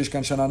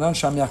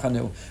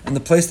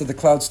place that the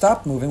cloud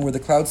stopped moving, where the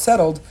cloud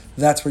settled,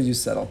 that's where you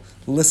settle.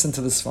 Listen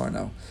to the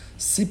Sforno.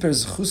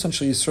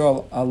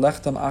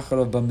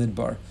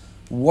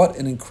 What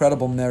an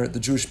incredible merit the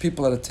Jewish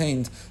people had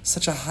attained,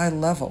 such a high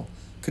level.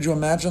 Could you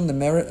imagine the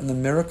merit and the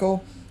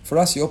miracle? For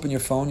us, you open your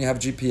phone, you have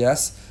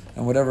GPS,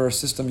 and whatever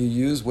system you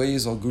use,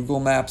 Waze or Google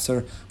Maps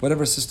or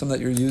whatever system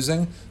that you're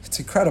using, it's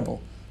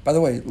incredible. By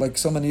the way, like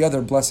so many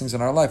other blessings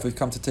in our life, we've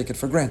come to take it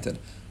for granted.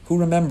 Who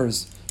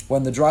remembers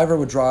when the driver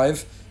would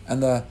drive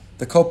and the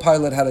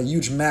co-pilot had a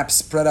huge map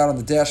spread out on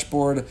the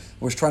dashboard,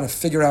 was trying to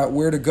figure out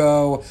where to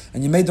go,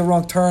 and you made the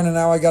wrong turn, and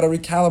now I got to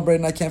recalibrate,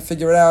 and I can't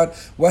figure it out.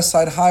 West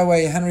Side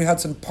Highway, Henry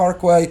Hudson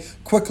Parkway,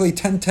 quickly,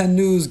 1010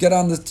 News, get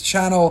on the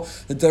channel.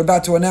 They're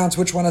about to announce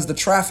which one has the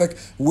traffic.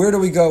 Where do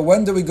we go?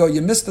 When do we go?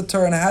 You missed the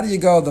turn. How do you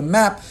go? The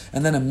map.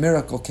 And then a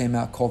miracle came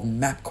out called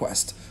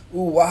MapQuest.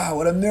 Ooh, wow,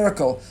 what a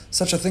miracle.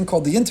 Such a thing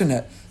called the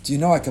internet. Do you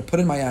know I could put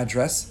in my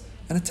address,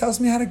 and it tells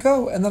me how to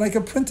go, and then I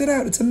could print it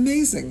out. It's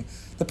amazing.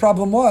 The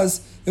problem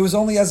was, it was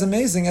only as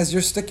amazing as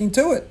you're sticking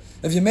to it.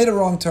 If you made a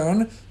wrong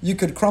turn, you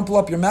could crumple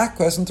up your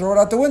MapQuest and throw it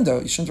out the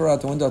window. You shouldn't throw it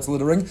out the window, it's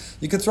littering.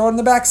 You could throw it in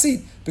the back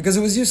seat because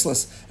it was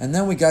useless. And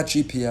then we got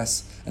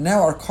GPS. And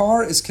now our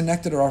car is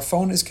connected, or our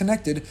phone is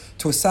connected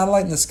to a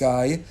satellite in the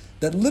sky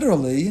that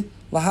literally,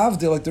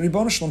 lahavdil, like the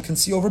Ribbon Shalom, can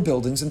see over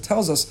buildings and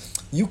tells us,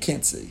 you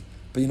can't see.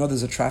 But you know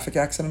there's a traffic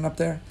accident up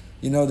there?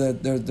 You know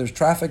that there's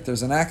traffic,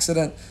 there's an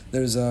accident,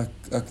 there's the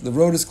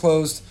road is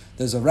closed,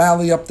 there's a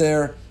rally up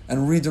there,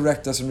 and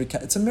redirect us.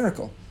 It's a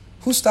miracle.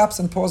 Who stops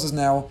and pauses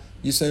now?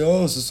 You say,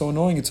 oh, this is so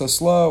annoying, it's so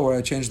slow, or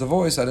I changed the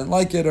voice, I didn't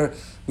like it, or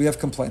we have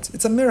complaints.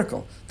 It's a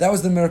miracle. That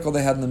was the miracle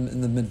they had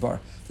in the Midbar.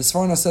 The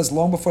Sforno says,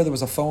 long before there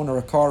was a phone or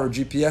a car or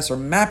GPS or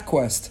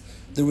MapQuest,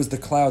 there was the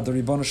cloud, the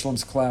Ribbon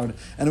Shalom's cloud,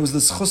 and it was the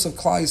Schus of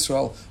Klal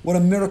Yisrael. What a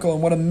miracle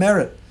and what a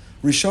merit.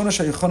 Rishona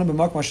shayichona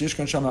b'makom asher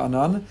yishkan shama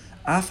anan,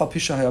 af al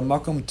pisha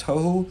hayamakom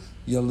tohu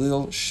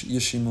yalil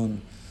yeshimun.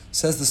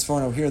 Says the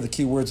Sforno, here are the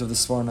key words of the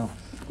Sforno.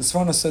 The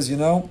Sforno says,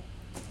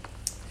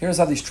 here's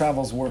how these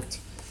travels worked.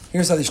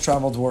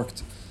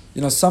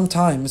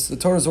 Sometimes the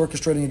Torah is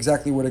orchestrating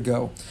exactly where to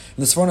go.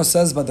 And the Sforno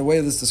says, by the way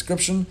of this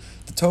description,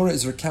 the Torah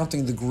is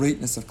recounting the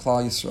greatness of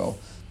Klal Yisrael,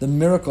 the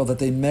miracle that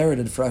they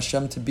merited for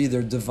Hashem to be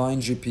their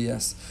divine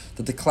GPS,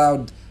 that the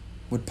cloud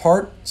would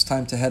part, it's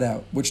time to head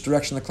out. Which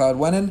direction the cloud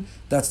went in,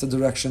 that's the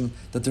direction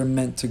that they're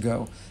meant to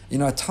go.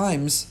 At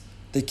times,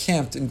 they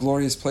camped in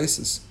glorious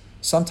places.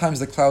 Sometimes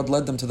the cloud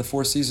led them to the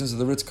Four Seasons of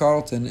the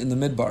Ritz-Carlton in the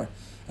Midbar,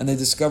 and they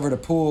discovered a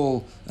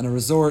pool and a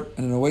resort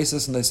and an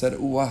oasis, and they said,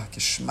 ooh,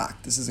 geschmack,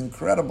 this is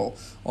incredible.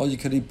 All you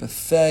could eat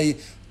buffet,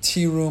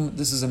 tea room,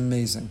 this is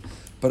amazing.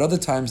 But other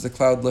times the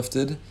cloud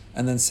lifted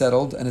and then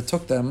settled, and it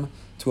took them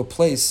to a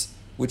place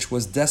which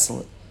was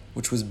desolate,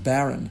 which was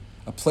barren,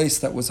 a place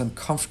that was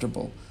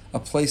uncomfortable, a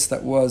place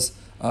that was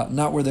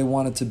not where they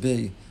wanted to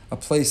be, a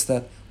place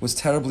that was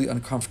terribly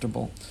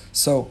uncomfortable.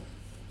 So,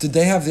 did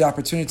they have the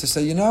opportunity to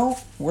say,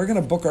 we're going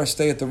to book our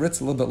stay at the Ritz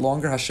a little bit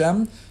longer,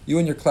 Hashem, you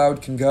and your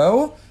cloud can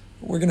go,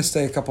 we're going to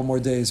stay a couple more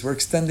days, we're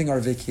extending our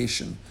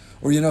vacation.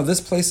 Or, this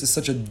place is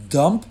such a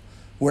dump,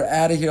 we're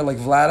out of here like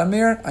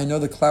Vladimir, I know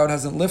the cloud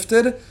hasn't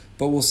lifted,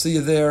 but we'll see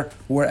you there,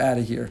 we're out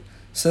of here.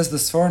 Says the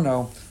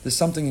Sforno, there's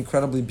something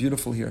incredibly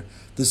beautiful here.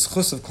 The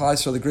schus of Klal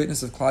Yisrael, the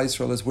greatness of Klal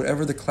Yisrael is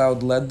wherever the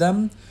cloud led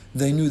them,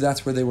 they knew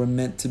that's where they were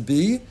meant to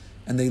be,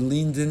 and they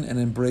leaned in and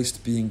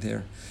embraced being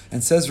there.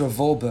 And says Rav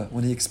Wolbe,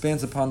 when he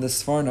expands upon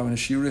this Sforno in a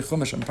Shiurei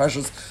Chumash on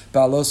Parshas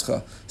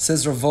Ba'aloscha,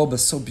 says Rav Wolbe,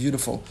 so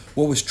beautiful.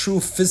 What was true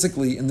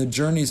physically in the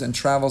journeys and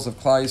travels of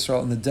Klal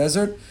Yisrael in the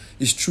desert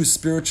is true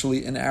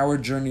spiritually in our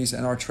journeys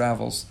and our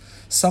travels.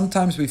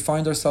 Sometimes we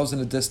find ourselves in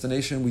a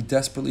destination we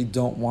desperately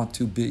don't want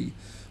to be.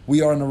 We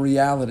are in a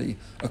reality,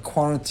 a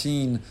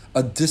quarantine,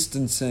 a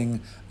distancing,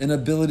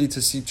 inability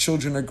to see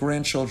children or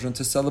grandchildren,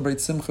 to celebrate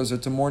simchas or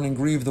to mourn and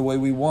grieve the way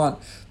we want,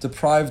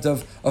 deprived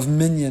of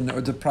minyan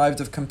or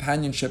deprived of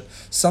companionship.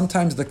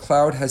 Sometimes the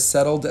cloud has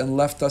settled and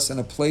left us in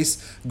a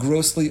place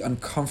grossly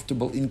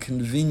uncomfortable,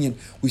 inconvenient.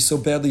 We so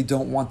badly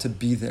don't want to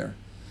be there.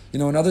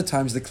 In other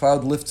times the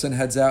cloud lifts and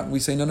heads out and we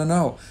say,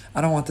 no,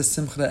 I don't want the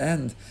simcha to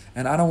end.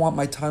 And I don't want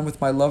my time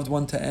with my loved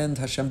one to end.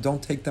 Hashem,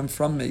 don't take them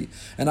from me.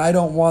 And I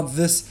don't want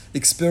this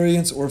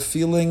experience or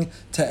feeling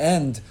to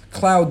end.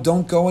 Cloud,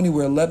 don't go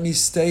anywhere. Let me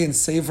stay and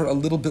savor a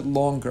little bit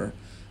longer.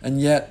 And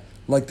yet,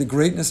 like the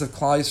greatness of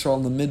Klal Yisrael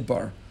in the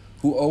Midbar,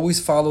 who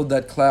always followed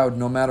that cloud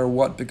no matter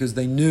what because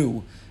they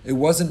knew it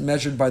wasn't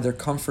measured by their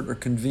comfort or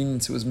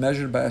convenience. It was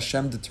measured by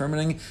Hashem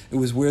determining it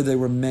was where they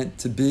were meant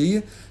to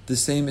be. The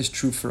same is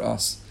true for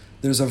us.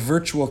 There's a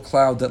virtual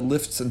cloud that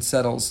lifts and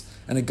settles,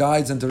 and it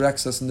guides and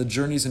directs us in the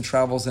journeys and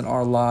travels in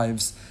our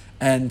lives.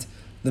 And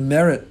the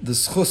merit, the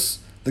schus,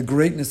 the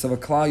greatness of a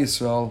Klal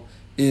Yisrael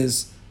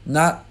is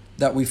not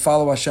that we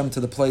follow Hashem to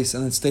the place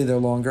and then stay there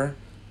longer,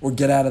 or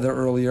get out of there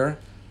earlier,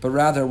 but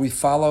rather we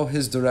follow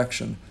His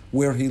direction,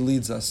 where He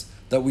leads us,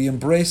 that we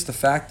embrace the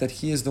fact that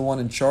He is the one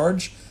in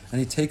charge, and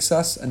He takes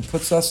us and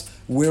puts us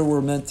where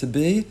we're meant to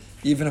be,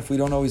 even if we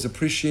don't always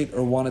appreciate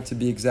or want it to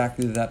be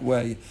exactly that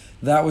way.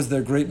 That was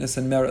their greatness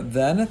and merit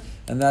then,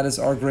 and that is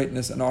our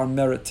greatness and our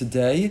merit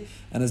today.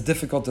 And as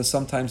difficult as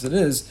sometimes it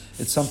is,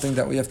 it's something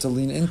that we have to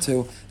lean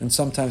into, and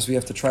sometimes we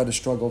have to try to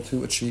struggle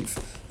to achieve.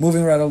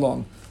 Moving right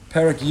along.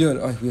 Perek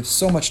Yud, we have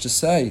so much to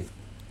say.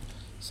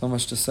 So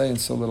much to say in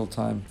so little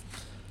time.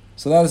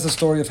 So that is the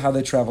story of how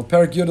they traveled.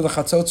 Perak Yud, the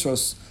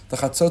Chatzotzros. The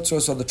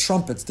Chatzotzros are the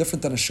trumpets,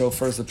 different than a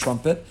shofar is a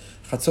trumpet.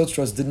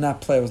 Chatzotzros did not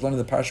play. I was learning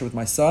the parsha with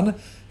my son.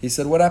 He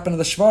said, what happened to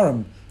the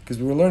Shvarim? Because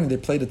we were learning they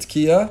played a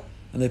Tkiya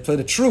and they played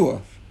a Trua.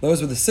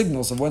 Those were the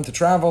signals of when to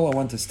travel and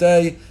when to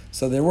stay.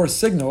 So there were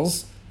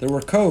signals, there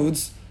were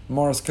codes,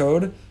 Morse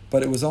code,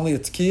 but it was only a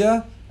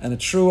Tkiya and a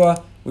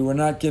Trua. We were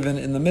not given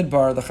in the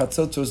Midbar. The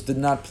Chatzotzros did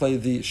not play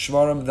the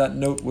Shvarim. That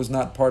note was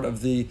not part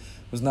of the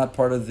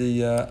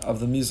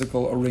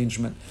musical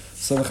arrangement.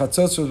 So the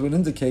Chatzotzros would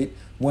indicate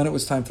when it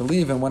was time to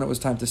leave and when it was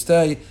time to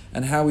stay,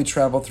 and how we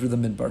travel through the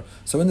Midbar.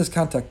 So in this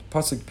context,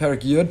 Pasuk Perak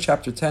Yud,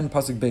 chapter 10,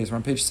 Pasuk Beis, we're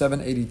on page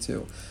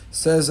 782,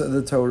 says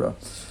the Torah,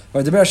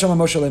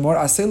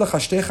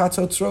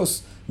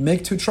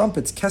 make two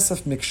trumpets,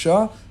 kesef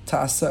miksha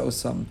ta'aseh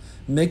osam.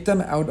 Make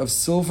them out of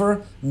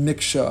silver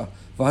miksha.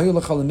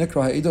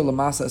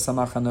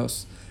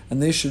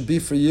 And they should be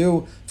for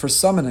you for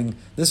summoning.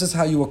 This is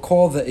how you will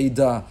call the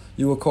Eidah.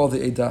 You will call the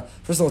Eidah.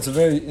 First of all, it's a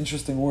very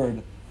interesting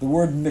word. The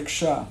word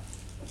miksha.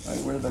 Right,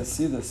 where did I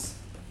see this?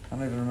 I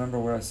don't even remember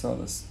where I saw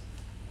this.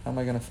 How am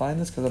I going to find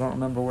this? Because I don't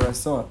remember where I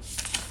saw it.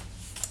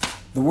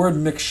 The word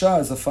miksha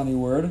is a funny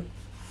word.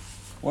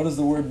 What is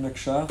the word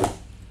miksha?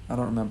 I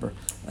don't remember.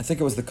 I think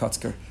it was the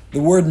Kotzker.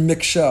 The word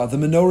miksha. The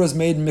menorah is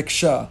made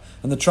miksha.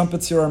 And the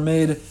trumpets here are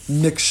made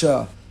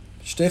miksha.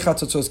 Shtei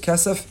chatzotzos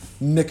kesef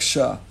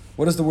miksha.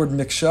 What is the word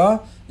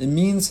miksha? It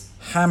means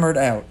hammered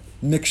out.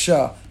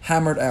 Miksha,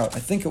 hammered out. I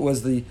think it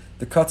was the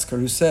Kotzker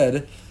who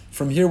said,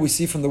 from here we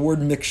see from the word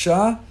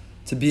miksha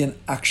to be an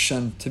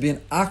action. To be an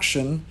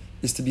action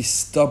is to be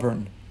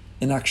stubborn.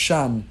 In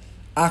akshan,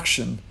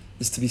 action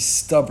is to be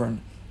stubborn.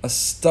 A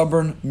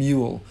stubborn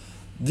mule.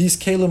 These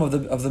kalim of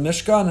the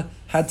Mishkan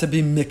had to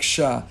be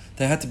miksha.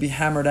 They had to be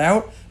hammered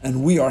out,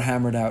 and we are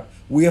hammered out.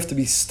 We have to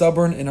be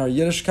stubborn in our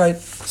Yiddishkeit,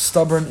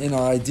 stubborn in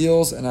our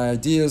ideals and our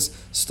ideas,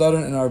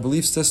 stubborn in our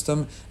belief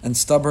system, and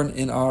stubborn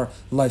in our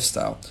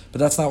lifestyle. But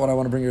that's not what I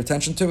want to bring your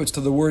attention to. It's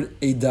to the word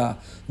Eidah.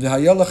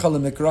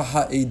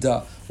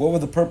 What were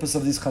the purpose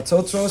of these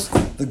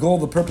chatzotzros?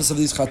 The purpose of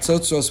these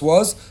chatzotzros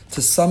was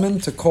to summon,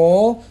 to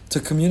call, to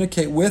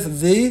communicate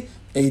with the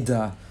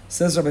Eidah.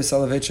 Says Rabbi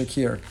Soloveitchik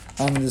here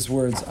on these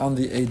words, on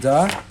the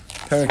Eidah,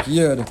 Perak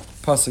Yud,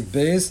 Pasuk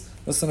Beis.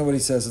 Listen to what he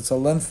says. It's a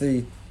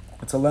lengthy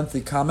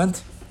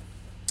comment,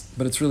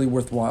 but it's really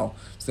worthwhile.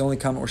 It's the only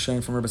comment we're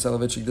sharing from Rabbi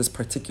Soloveitchik this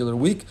particular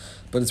week,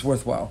 but it's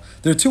worthwhile.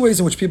 There are two ways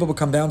in which people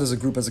become bound as a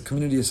group, as a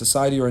community, a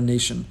society, or a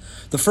nation.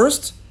 The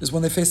first is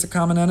when they face a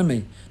common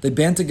enemy. They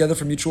band together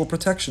for mutual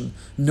protection,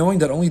 knowing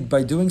that only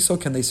by doing so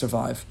can they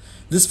survive.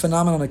 This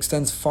phenomenon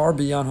extends far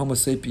beyond Homo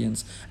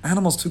sapiens.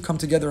 Animals too come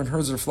together in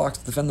herds or flocks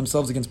to defend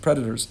themselves against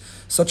predators.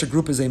 Such a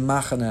group is a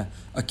machane,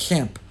 a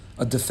camp,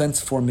 a defense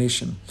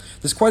formation.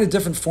 There's quite a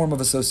different form of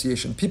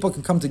association. People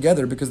can come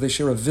together because they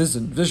share a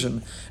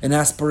vision, an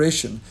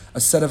aspiration, a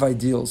set of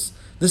ideals.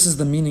 This is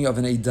the meaning of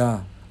an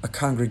Eidah, a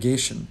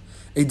congregation.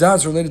 Eidah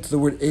is related to the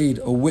word aid,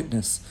 a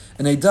witness.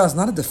 An Eidah is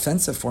not a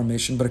defensive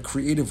formation, but a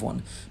creative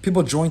one.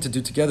 People join to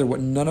do together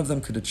what none of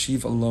them could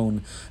achieve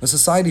alone. A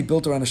society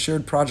built around a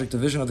shared project, a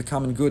vision of the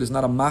common good, is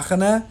not a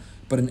machane,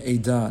 but an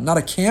Eidah. Not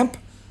a camp,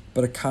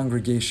 but a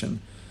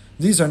congregation.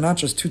 These are not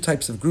just two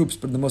types of groups,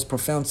 but in the most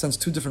profound sense,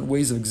 two different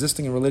ways of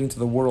existing and relating to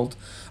the world.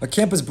 A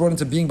camp is brought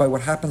into being by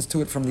what happens to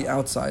it from the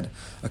outside.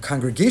 A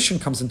congregation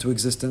comes into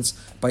existence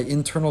by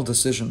internal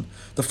decision.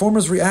 The former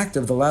is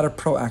reactive, the latter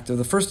proactive.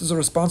 The first is a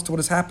response to what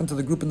has happened to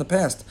the group in the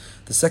past.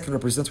 The second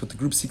represents what the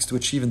group seeks to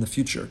achieve in the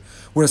future.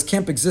 Whereas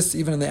camp exists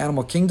even in the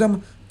animal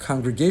kingdom,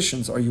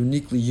 congregations are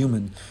uniquely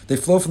human. They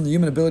flow from the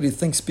human ability to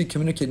think, speak,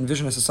 communicate, and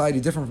envision a society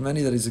different from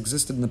any that has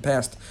existed in the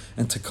past,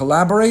 and to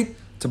collaborate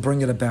to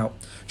bring it about.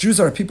 Jews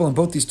are a people in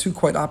both these two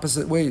quite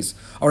opposite ways.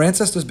 Our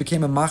ancestors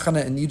became a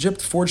machane in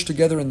Egypt, forged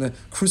together in the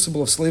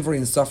crucible of slavery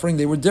and suffering.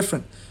 They were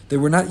different. They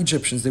were not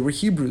Egyptians, they were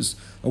Hebrews,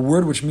 a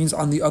word which means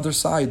on the other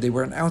side. They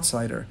were an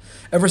outsider.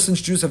 Ever since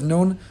Jews have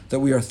known that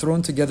we are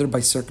thrown together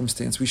by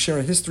circumstance, we share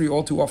a history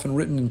all too often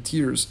written in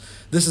tears.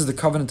 This is the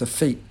covenant of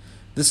fate.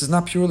 This is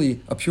not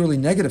a purely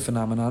negative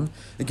phenomenon.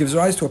 It gives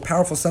rise to a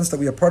powerful sense that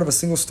we are part of a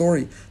single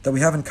story, that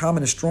we have in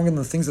common is stronger than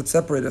the things that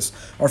separate us.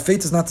 Our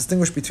fate is not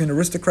distinguished between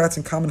aristocrats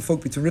and common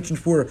folk, between rich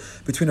and poor,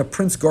 between a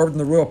prince garbed in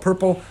the royal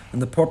purple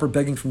and the pauper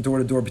begging from door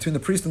to door, between the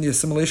priest and the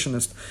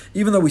assimilationist.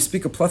 Even though we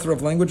speak a plethora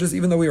of languages,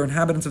 even though we are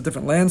inhabitants of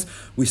different lands,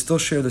 we still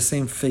share the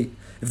same fate.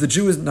 If the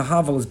Jew in the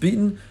Havel is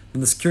beaten,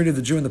 then the security of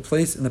the Jew in the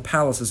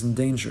palace is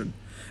endangered.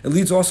 It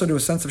leads also to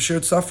a sense of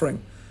shared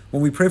suffering.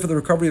 When we pray for the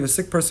recovery of a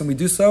sick person, we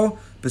do so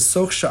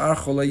B'soch sha'ar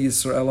cholei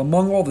Yisrael,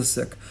 among all the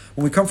sick.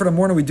 When we comfort a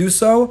mourner, we do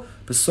so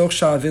B'soch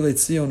sha'avilei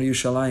Tzion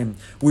Yerushalayim.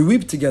 We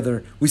weep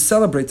together, we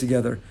celebrate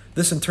together.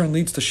 This in turn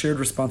leads to shared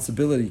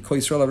responsibility. Kol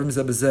Yisrael avrim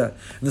zeh b'zeh.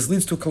 And this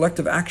leads to a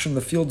collective action in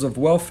the fields of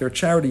welfare,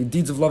 charity,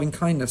 deeds of loving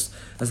kindness,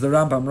 as the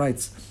Rambam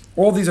writes.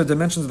 All these are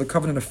dimensions of the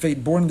covenant of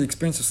fate born in the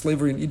experience of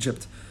slavery in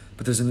Egypt.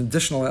 But there's an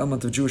additional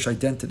element of Jewish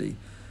identity.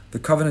 The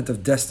covenant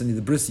of destiny,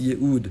 the Bris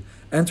Ye'ud,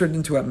 entered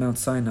into at Mount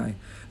Sinai.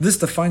 This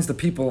defines the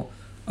people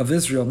of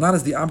Israel, not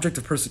as the object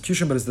of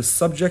persecution, but as the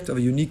subject of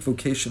a unique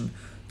vocation,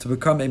 to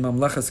become a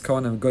Mamleches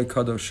Kohen and Goy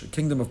Kadosh, a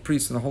kingdom of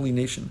priests and a holy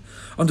nation.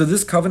 Under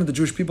this covenant, the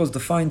Jewish people is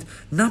defined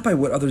not by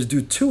what others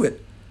do to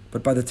it,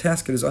 but by the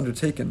task it has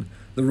undertaken,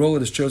 the role it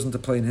has chosen to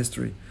play in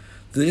history.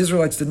 The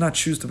Israelites did not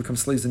choose to become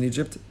slaves in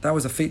Egypt. That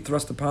was a fate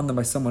thrust upon them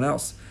by someone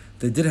else.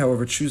 They did,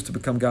 however, choose to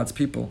become God's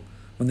people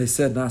when they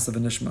said Nasa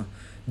v'nishma.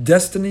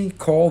 Destiny,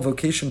 call,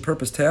 vocation,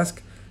 purpose,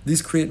 task,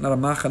 these create not a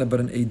machane but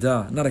an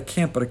eidah, not a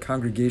camp but a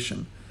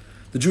congregation.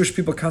 The Jewish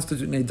people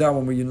constitute an eidah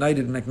when we're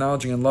united in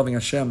acknowledging and loving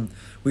Hashem.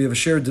 We have a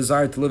shared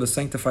desire to live a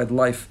sanctified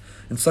life.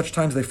 In such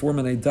times they form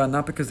an eidah,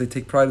 not because they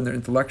take pride in their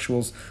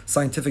intellectuals,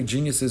 scientific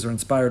geniuses, or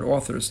inspired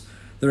authors.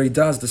 Their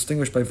eidah is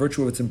distinguished by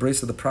virtue of its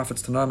embrace of the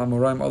prophets, Tanam,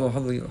 Amoraim, all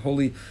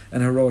holy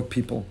and heroic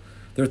people.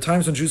 There are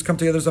times when Jews come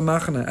together as a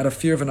machane, out of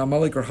fear of an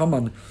Amalek or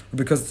Haman, or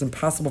because it's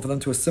impossible for them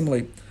to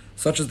assimilate.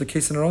 Such is the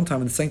case in our own time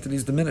when the sanctity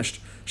is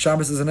diminished.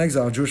 Shabbos is in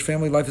exile, Jewish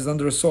family life is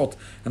under assault,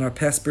 and our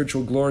past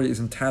spiritual glory is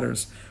in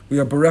tatters. We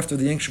are bereft of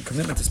the ancient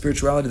commitment to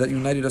spirituality that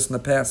united us in the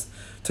past.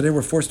 Today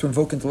we're forced to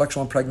invoke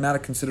intellectual and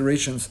pragmatic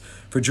considerations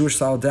for Jewish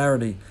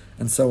solidarity,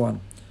 and so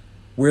on.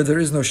 Where there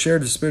is no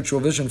shared spiritual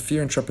vision,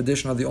 fear and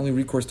trepidation are the only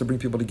recourse to bring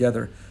people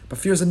together. But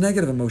fear is a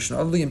negative emotion,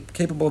 utterly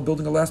incapable of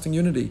building a lasting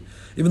unity.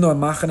 Even though a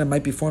machane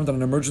might be formed on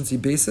an emergency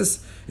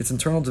basis, its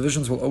internal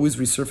divisions will always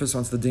resurface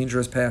once the danger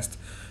has passed.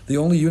 The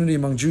only unity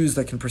among Jews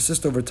that can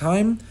persist over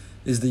time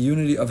is the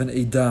unity of an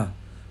eidah,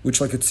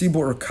 which, like a tzibur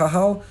or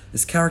kahal,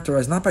 is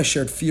characterized not by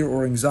shared fear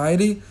or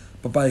anxiety,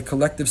 but by a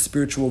collective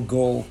spiritual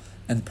goal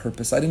and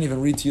purpose. I didn't even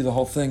read to you the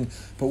whole thing,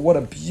 but what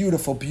a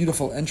beautiful,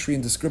 beautiful entry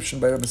and description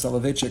by Rabbi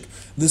Soloveitchik.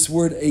 This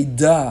word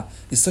eidah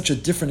is such a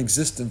different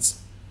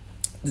existence.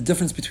 The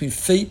difference between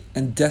fate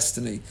and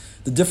destiny.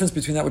 The difference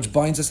between that which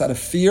binds us out of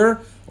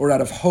fear or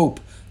out of hope.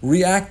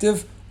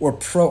 Reactive or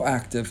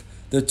proactive.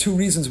 There are two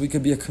reasons we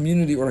could be a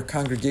community or a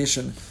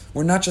congregation.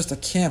 We're not just a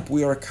camp,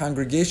 we are a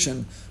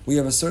congregation. We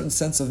have a certain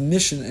sense of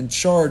mission and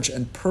charge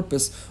and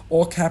purpose,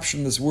 all captured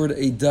in this word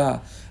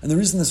eidah. And the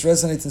reason this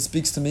resonates and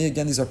speaks to me,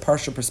 again, these are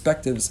partial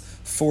perspectives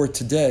for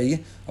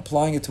today,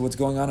 applying it to what's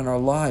going on in our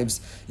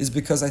lives, is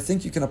because I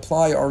think you can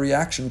apply our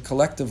reaction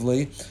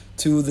collectively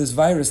to this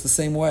virus the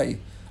same way.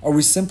 Are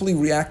we simply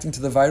reacting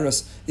to the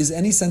virus? Is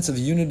any sense of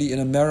unity in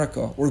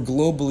America or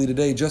globally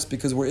today just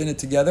because we're in it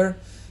together?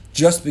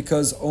 Just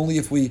because only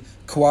if we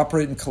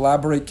cooperate and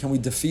collaborate can we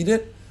defeat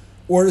it?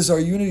 Or is our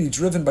unity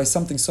driven by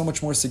something so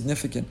much more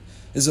significant?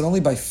 Is it only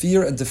by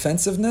fear and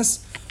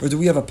defensiveness? Or do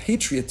we have a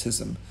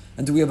patriotism?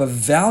 And do we have a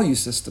value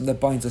system that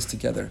binds us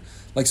together?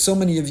 Like so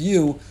many of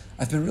you,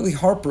 I've been really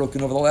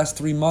heartbroken over the last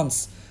 3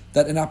 months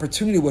that an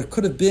opportunity, what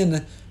could have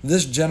been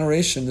this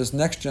generation, this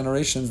next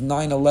generation's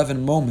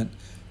 9/11 moment,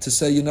 to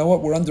say, you know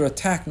what, we're under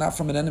attack, not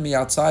from an enemy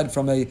outside,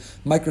 from a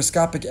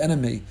microscopic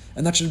enemy.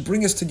 And that should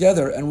bring us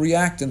together and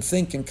react and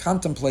think and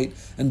contemplate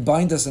and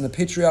bind us in a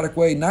patriotic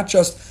way, not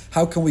just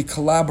how can we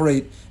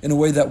collaborate in a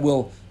way that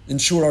will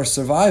ensure our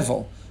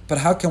survival, but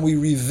how can we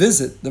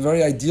revisit the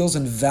very ideals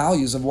and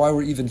values of why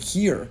we're even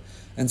here.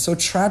 And so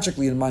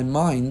tragically, in my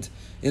mind,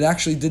 it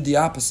actually did the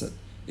opposite.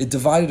 It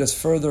divided us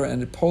further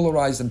and it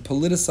polarized and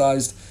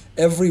politicized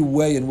every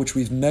way in which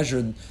we've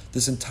measured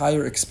this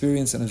entire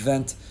experience and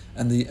event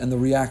and the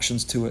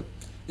reactions to it.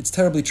 It's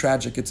terribly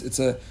tragic.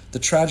 The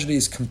tragedy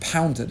is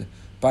compounded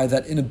by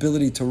that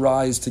inability to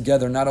rise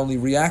together, not only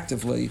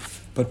reactively,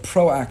 but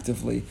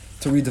proactively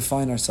to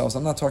redefine ourselves.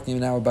 I'm not talking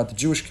now about the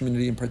Jewish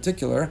community in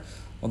particular,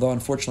 although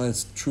unfortunately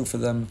it's true for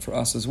them, for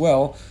us as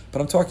well, but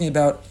I'm talking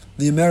about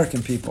the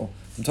American people.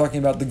 I'm talking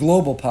about the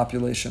global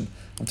population.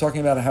 I'm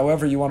talking about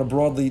however you want to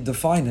broadly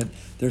define it.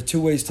 There are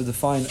two ways to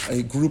define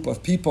a group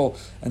of people,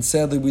 and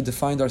sadly we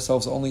defined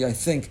ourselves only, I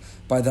think,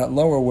 by that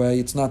lower way.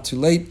 It's not too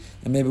late,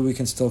 and maybe we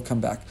can still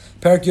come back.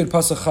 Perek Yud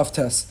Pasuk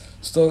Chavtes,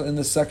 still in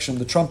this section,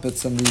 the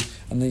trumpets and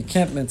the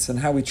encampments and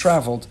how we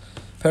traveled.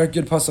 Perek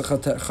Yud Pasuk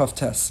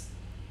Chavtes.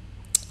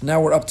 Now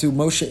we're up to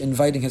Moshe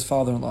inviting his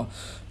father-in-law.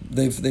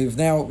 They've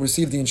now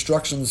received the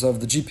instructions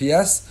of the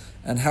GPS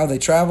and how they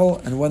travel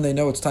and when they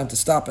know it's time to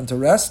stop and to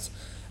rest.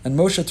 And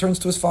Moshe turns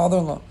to his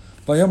father-in-law.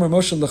 Vayomer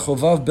Moshe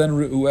lechovav ben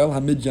Reuel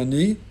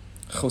hamidyani,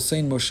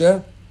 Chosein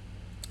Moshe,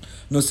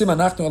 nosim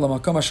anachnu al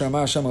hamakom asher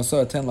amar Hashem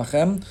oso aten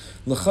lachem,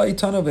 lecha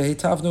itanu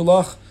vehitavnu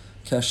lach,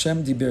 ki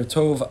Hashem diber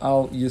tov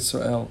al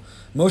Yisrael.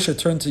 Moshe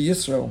turned to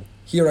Yisrael,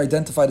 here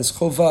identified as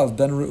Chovav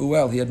ben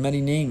Reuel. He had many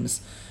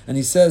names. And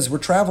he says, we're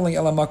traveling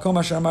el hamakom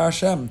asher amar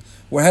Hashem.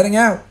 We're heading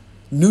out.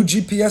 New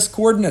GPS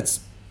coordinates.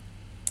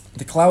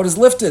 The cloud is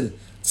lifted.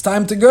 It's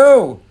time to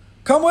go.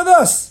 Come with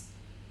us.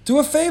 Do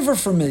a favor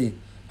for me.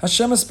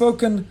 Hashem has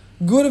spoken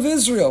good of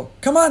Israel.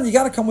 Come on, you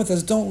got to come with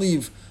us. Don't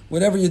leave.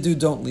 Whatever you do,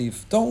 don't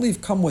leave. Don't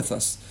leave, come with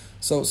us.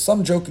 So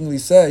some jokingly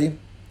say,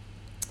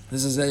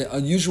 this is an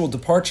unusual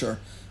departure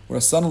where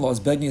a son-in-law is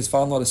begging his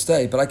father-in-law to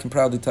stay. But I can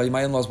proudly tell you,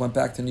 my in-laws went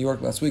back to New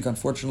York last week.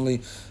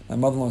 Unfortunately, my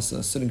mother-in-law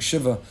is sitting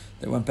Shiva.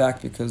 They went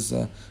back because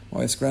my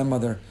wife's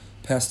grandmother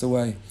passed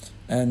away.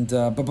 And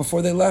but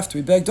before they left,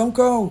 we begged, don't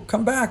go,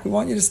 come back. We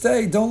want you to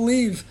stay. Don't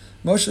leave.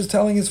 Moshe is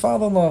telling his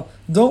father-in-law,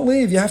 don't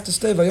leave. You have to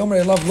stay.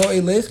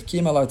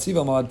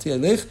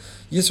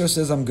 Yisro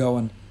says, I'm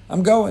going.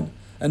 I'm going.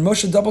 And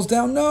Moshe doubles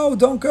down, no,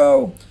 don't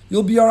go.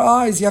 You'll be our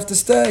eyes. You have to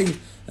stay.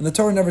 And the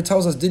Torah never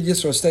tells us, did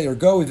Yisro stay or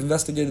go? We've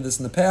investigated this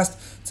in the past.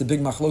 It's a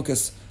big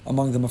machlokas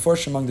among the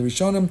Meforshim, among the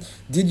Rishonim.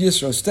 Did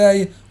Yisro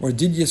stay or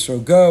did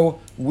Yisro go?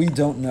 We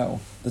don't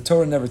know. The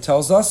Torah never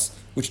tells us,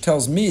 which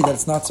tells me that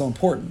it's not so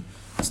important.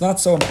 It's not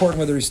so important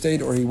whether he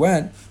stayed or he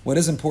went. What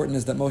is important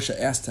is that Moshe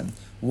asked him,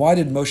 why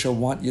did Moshe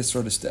want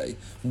Yisro to stay?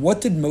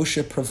 What did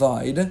Moshe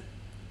provide?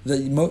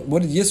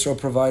 What did Yisro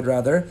provide,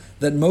 rather,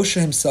 that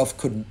Moshe himself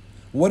couldn't?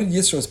 What did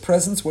Yisro's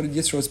presence, what did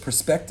Yisro's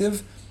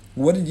perspective,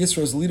 what did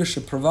Yisro's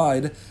leadership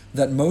provide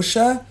that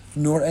Moshe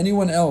nor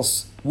anyone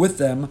else with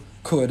them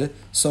could,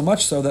 so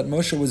much so that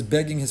Moshe was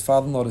begging his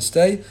father-in-law to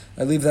stay?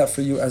 I leave that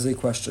for you as a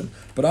question.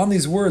 But on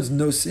these words,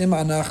 Nosim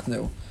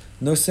Anachnu,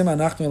 Nosim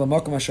Anachnu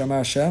Lamakom Asher Amar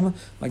Hashem,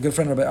 my good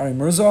friend Rabbi Ari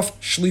Murzov,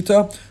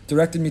 Shlita,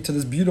 directed me to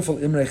this beautiful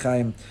Imrei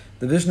Chaim.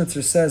 The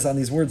Vishnitzer says on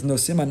these words,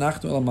 Nosim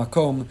Anachnu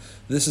Lamakom,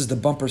 this is the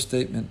bumper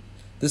statement.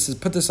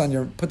 Put this on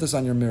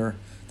your mirror.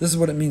 This is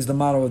what it means, the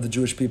motto of the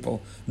Jewish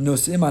people.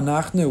 Nosim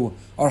anachnu.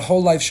 Our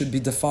whole life should be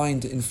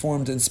defined,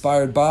 informed,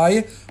 inspired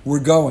by, we're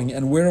going.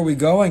 And where are we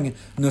going?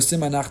 Nosim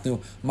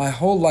anachnu. My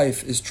whole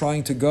life is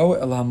trying to go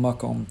el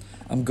hamakom.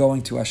 I'm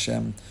going to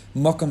Hashem.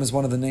 Makom is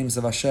one of the names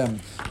of Hashem.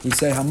 We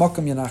say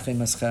hamakom yanachem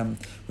eschem.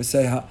 We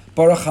say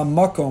baruch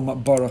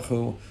hamakom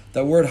baruchu.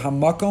 That word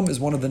hamakom is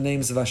one of the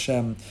names of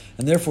Hashem.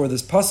 And therefore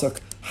this pasuk,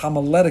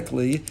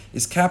 homiletically,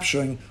 is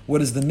capturing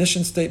what is the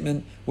mission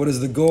statement, what is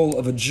the goal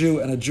of a Jew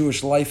and a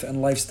Jewish life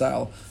and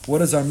lifestyle.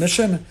 What is our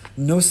mission?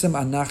 Nosim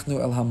anachnu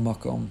el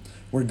hamakom.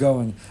 We're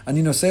going.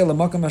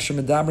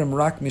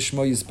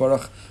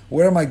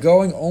 Where am I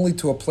going? Only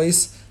to a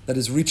place that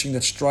is reaching,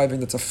 that's striving,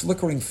 that's a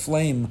flickering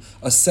flame,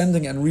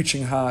 ascending and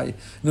reaching high.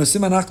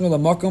 Nosim anachnu el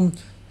hamakom,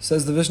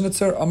 says the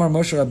Vishnitzer, Amar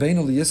Moshe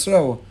Rabbeinu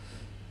liyisro.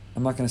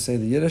 I'm not going to say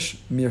the Yiddish.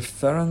 Mir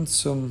feren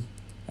zum,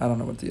 I don't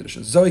know what the Yiddish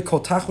is. Zoe kol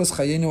tachlis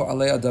chayenu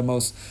alei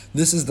adamos.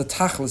 This is the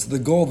tachlis, the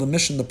goal, the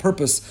mission, the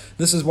purpose.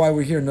 This is why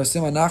we're here.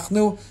 Nosim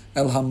anachnu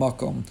el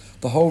hamakom.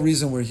 The whole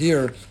reason we're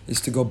here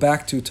is to go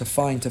back to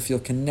find, to feel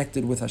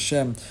connected with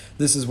Hashem.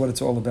 This is what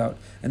it's all about.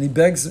 And he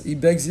begs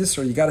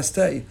Yisro, you got to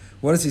stay.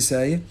 What does he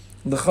say?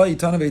 L'cha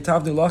itanu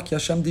ve'itavnu lach ki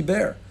Hashem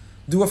diber.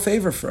 Do a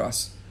favor for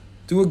us.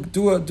 Do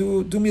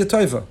me a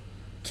tova.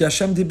 Ki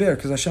Hashem diber,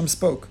 because Hashem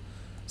spoke.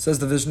 Says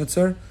the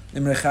Vishnitzer,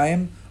 Imrei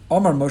Chaim,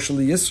 Omar Moshe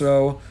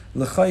Yisro,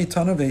 L'cha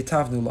itanu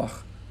ve'itavnu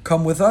lach.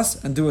 Come with us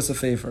and do us a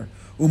favor.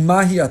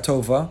 Umahi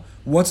atova.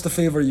 What's the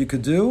favor you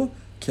could do?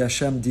 Ki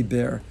Hashem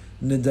diber.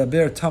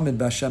 Nidaber tamid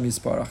b'Hashem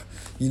yisparach.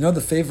 You know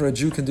the favor a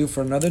Jew can do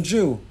for another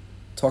Jew?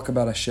 Talk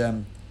about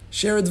Hashem.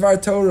 Share a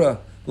Dvar Torah.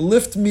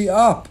 Lift me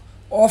up.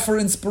 Offer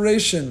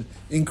inspiration.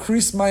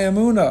 Increase my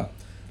emunah.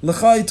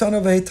 L'cha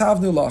itanu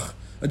ve'itavnu lach.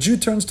 A Jew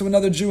turns to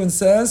another Jew and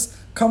says,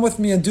 come with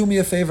me and do me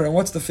a favor. And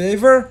what's the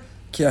favor?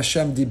 Ki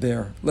Hashem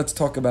diber. Let's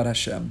talk about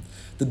Hashem.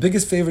 The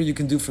biggest favor you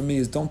can do for me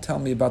is don't tell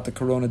me about the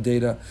corona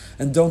data,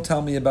 and don't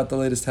tell me about the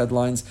latest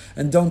headlines,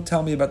 and don't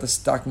tell me about the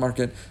stock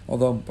market,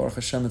 although Baruch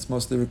Hashem it's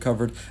mostly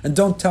recovered, and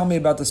don't tell me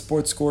about the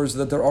sports scores,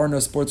 that there are no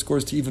sports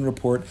scores to even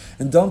report,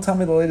 and don't tell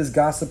me the latest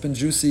gossip and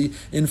juicy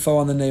info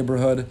on the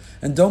neighborhood,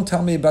 and don't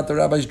tell me about the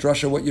rabbi's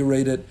drasha, what you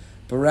rate it,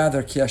 but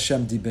rather Ki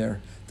Hashem diber.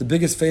 The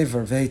biggest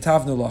favor,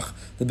 ve'itavnu lach,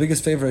 the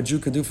biggest favor a Jew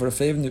could do for a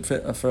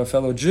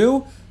fellow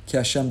Jew, Ki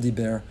Hashem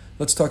diber.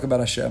 Let's talk about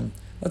Hashem.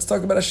 Let's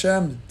talk about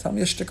Hashem. Tell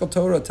me a shtickle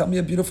Torah. Tell me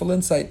a beautiful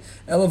insight.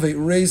 Elevate,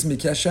 raise me.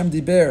 Ki Hashem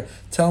diber.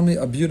 Tell me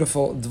a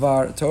beautiful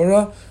Dvar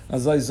Torah.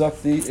 Azai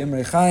Zakti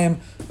Imrei Chaim.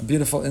 A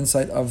beautiful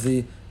insight of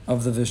the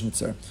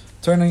Vishnitzer.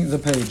 Turning the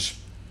page.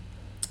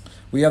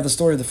 We have the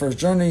story of the first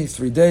journey,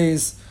 3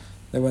 days.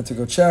 They went to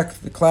go check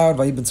the cloud.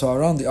 Vayibin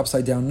Tzaharon, the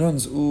upside down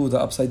nuns. Ooh,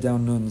 the upside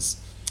down nuns.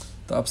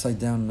 The upside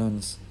down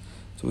nuns.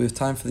 So we have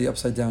time for the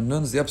upside down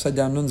nuns. The upside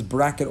down nuns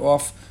bracket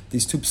off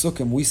these 2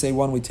 psukim. We say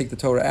one, we take the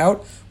Torah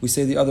out. We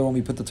say the other one,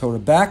 we put the Torah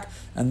back.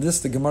 And this,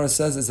 the Gemara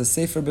says, is a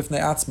sefer bifnei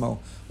atzmo.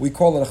 We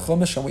call it a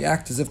chumash, and we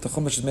act as if the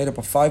chumash is made up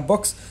of 5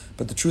 books.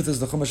 But the truth is,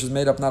 the chumash is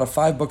made up not of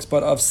 5 books,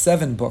 but of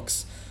 7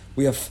 books.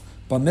 We have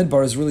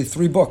Bamidbar is really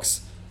 3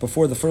 books.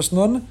 Before the first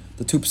nun,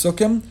 the 2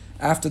 psukim.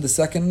 After the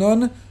second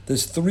nun,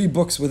 there's 3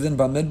 books within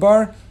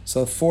Bamidbar.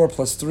 So 4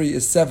 plus 3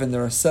 is 7.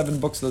 There are 7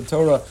 books of the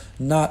Torah,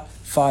 not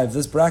 5.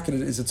 This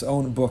bracketed is its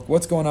own book.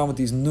 What's going on with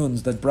these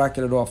nuns that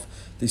bracketed off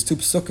these 2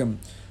 psukim?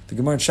 The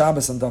Gemara in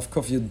Shabbos on Daf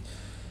Kuf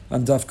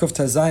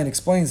Tazayin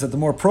explains that the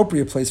more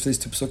appropriate place for these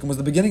 2 psukim was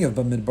the beginning of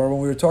Bamidbar, when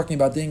we were talking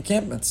about the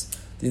encampments,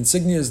 the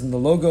insignias and the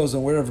logos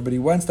and where everybody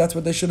went. That's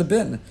what they should have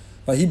been.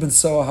 Vayibin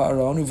Soa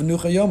Ha'aron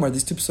Uvenucha Yomer.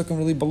 These 2 psukim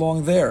really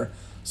belong there.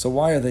 So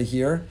why are they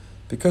here?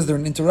 Because they're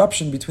an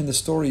interruption between the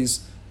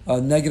stories,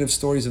 negative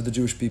stories of the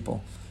Jewish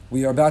people.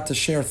 We are about to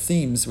share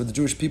themes with the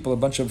Jewish people, a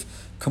bunch of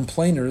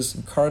complainers,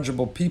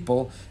 incorrigible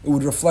people. It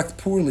would reflect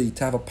poorly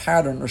to have a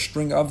pattern or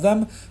string of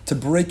them. To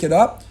break it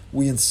up,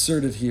 we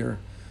insert it here.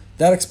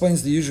 That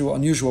explains the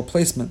unusual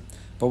placement.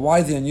 but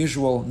why the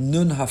unusual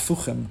nun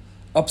hafuchim,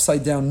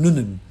 upside down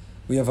nunim?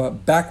 We have a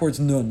backwards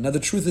nun. Now the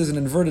truth is an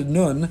inverted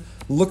nun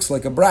looks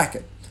like a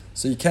bracket.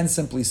 So you can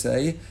simply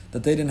say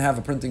that they didn't have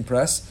a printing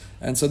press,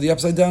 and so the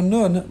upside down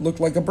nun looked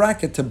like a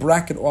bracket to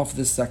bracket off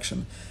this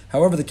section.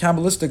 However, the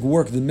Kabbalistic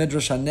work, the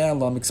Midrash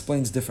HaNe'elam,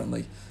 explains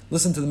differently.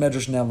 Listen to the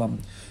Midrash Ne'elam.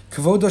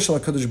 Kavodo shel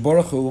HaKadosh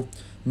Baruch Hu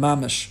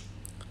mamish.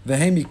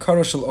 Vehemi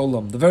karo shel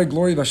olam. The very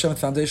glory of Hashem, the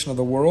foundation of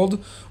the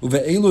world.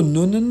 Uve'elu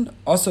nunin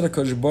asar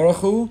HaKadosh Baruch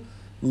Hu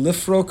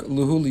lifrok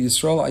luhu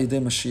liyisrael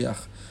ayidei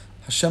Mashiach.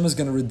 Hashem is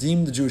going to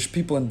redeem the Jewish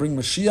people and bring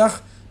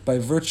Mashiach by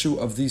virtue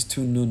of these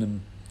two nunim.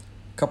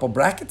 Couple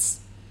brackets,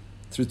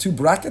 through two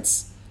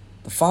brackets,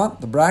 the font,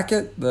 the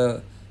bracket,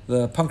 the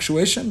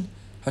punctuation.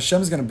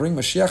 Hashem is going to bring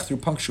Mashiach through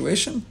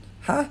punctuation?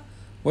 Huh?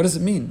 What does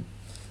it mean?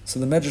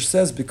 So the Medrash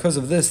says because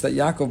of this that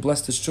Yaakov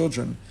blessed his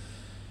children.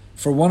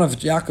 For one of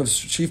Yaakov's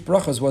chief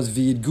brachas was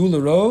V'yidgu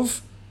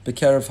l'rov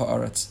b'kerev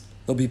ha'aretz.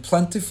 They'll be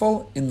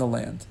plentiful in the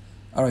land.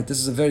 All right, this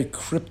is a very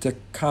cryptic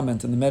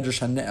comment in the Medrash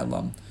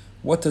HaNe'elam.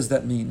 What does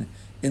that mean?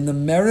 In the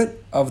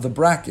merit of the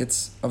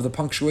brackets, of the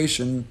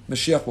punctuation,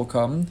 Mashiach will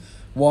come.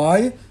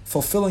 Why?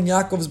 Fulfilling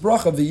Yaakov's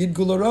bracha, V'yidgu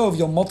l'rov,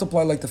 you'll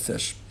multiply like the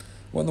fish.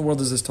 What in the world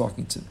is this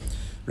talking to?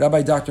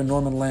 Rabbi Dr.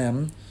 Norman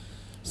Lamb,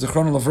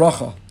 Zichrono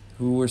Livracha,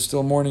 who we're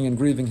still mourning and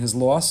grieving his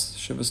loss,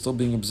 Shiva is still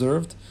being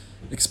observed,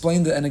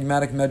 explained the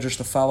enigmatic medrash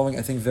the following,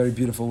 I think, very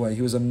beautiful way.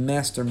 He was a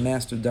master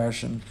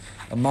darshan,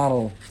 a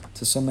model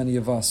to so many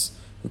of us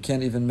who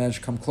can't even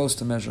come close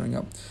to measuring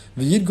up.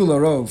 V'yidgu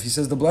l'rov, he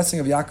says the blessing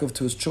of Yaakov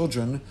to his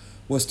children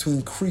was to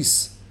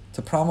increase,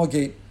 to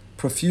promulgate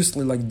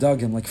profusely like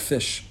dugim, like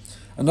fish.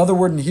 Another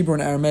word in Hebrew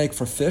and Aramaic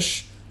for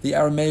fish, the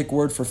Aramaic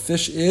word for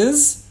fish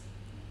is,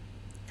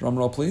 drum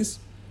roll please,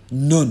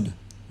 nun.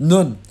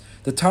 Nun.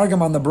 The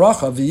Targum on the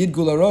bracha, V'yidgu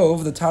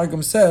l'rov, the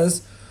Targum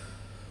says,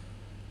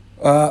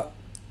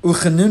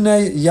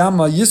 Uchenune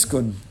yama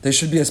yiskun. They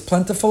should be as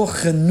plentiful,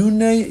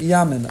 chenune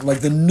yamin,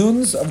 like the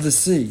nuns of the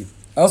sea.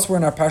 Elsewhere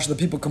in our parsha, the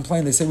people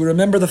complain. They say, we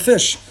remember the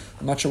fish.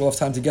 I'm not sure we'll have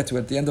time to get to it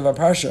at the end of our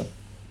parsha.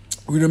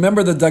 We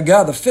remember the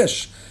daga, the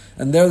fish.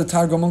 And there the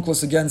Targum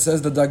Onkelos again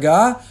says, the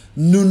daga,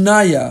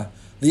 nunaya.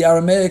 The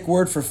Aramaic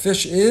word for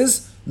fish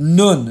is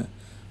nun.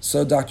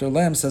 So Dr.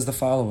 Lamb says the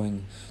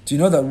following. Do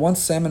you know that once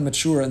salmon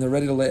mature and they're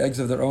ready to lay eggs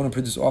of their own and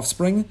produce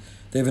offspring,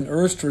 they have an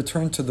urge to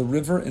return to the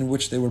river in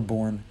which they were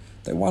born.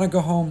 They want to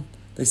go home.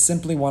 They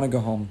simply want to go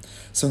home.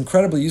 So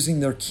incredibly, using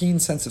their keen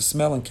sense of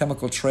smell and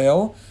chemical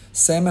trail,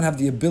 salmon have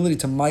the ability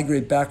to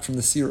migrate back from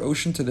the sea or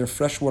ocean to their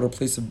freshwater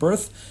place of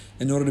birth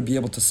in order to be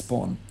able to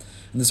spawn.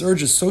 And this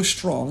urge is so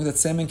strong that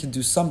salmon can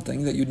do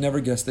something that you'd never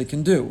guess they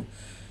can do.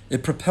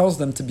 It propels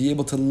them to be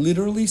able to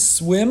literally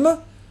swim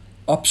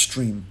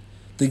upstream.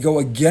 They go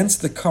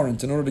against the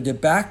current in order to get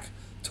back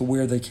to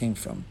where they came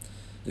from.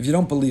 If you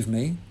don't believe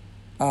me,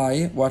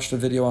 I watched a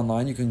video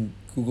online. You can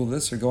Google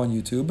this or go on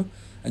YouTube,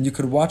 and you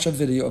could watch a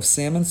video of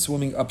salmon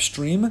swimming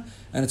upstream,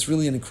 and it's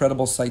really an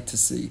incredible sight to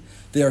see.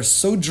 They are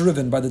so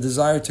driven by the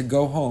desire to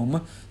go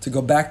home, to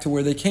go back to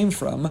where they came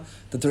from,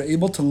 that they're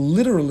able to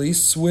literally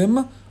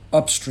swim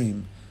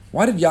upstream.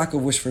 Why did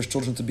Yaakov wish for his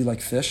children to be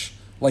like fish,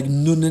 like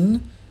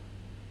nunin?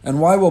 And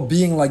why will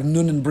being like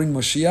nunin bring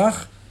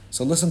Moshiach?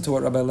 So listen to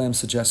what Rabbi Lamb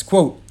suggests.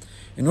 Quote,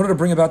 in order to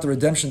bring about the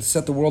redemption, to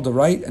set the world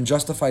aright and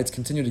justify its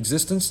continued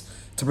existence,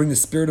 to bring the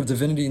spirit of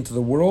divinity into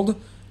the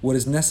world, what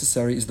is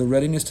necessary is the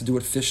readiness to do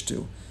what fish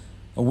do,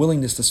 a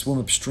willingness to swim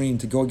upstream,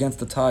 to go against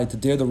the tide, to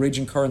dare the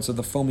raging currents of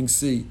the foaming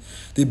sea,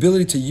 the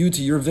ability to yield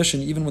to your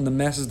vision even when the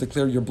masses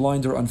declare you're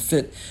blind or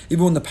unfit,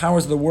 even when the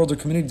powers of the world or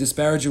community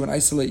disparage you and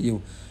isolate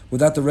you.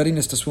 Without the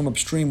readiness to swim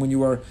upstream when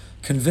you are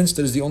convinced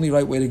it is the only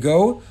right way to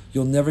go,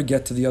 you'll never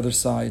get to the other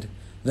side.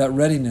 That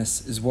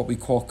readiness is what we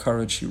call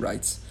courage, he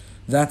writes.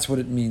 That's what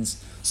it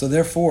means. So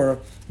therefore,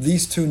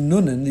 these two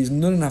nunin, these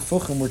nunin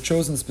hafuchim, were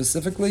chosen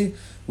specifically.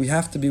 We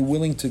have to be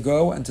willing to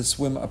go and to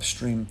swim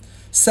upstream.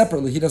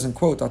 Separately, he doesn't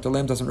quote, Dr.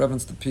 Lamb doesn't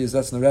reference the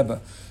Piazetzner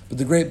Rebbe, but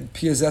the great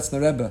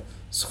Piazetzner Rebbe,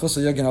 Zchus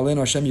Yagin Aleinu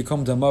Hashem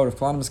Yikom Damor, of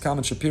Kalanimus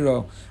Kalman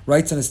Shapiro,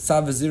 writes in his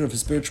Tzav V'zir of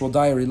his spiritual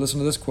diary, listen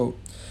to this quote.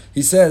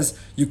 He says,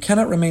 you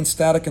cannot remain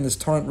static in this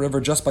torrent river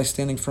just by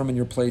standing firm in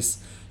your place.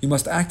 You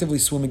must actively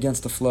swim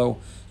against the flow.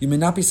 You may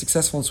not be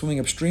successful in swimming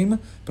upstream,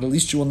 but at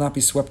least you will not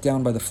be swept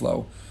down by the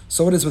flow.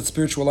 So it is with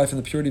spiritual life and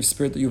the purity of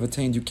spirit that you have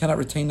attained. You cannot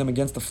retain them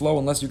against the flow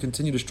unless you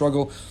continue to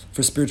struggle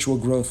for spiritual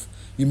growth.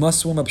 You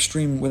must swim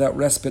upstream without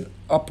respite,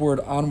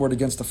 upward, onward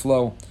against the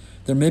flow.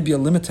 There may be a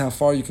limit to how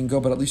far you can go,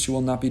 but at least you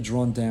will not be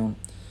drawn down.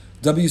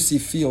 W.C.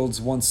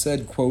 Fields once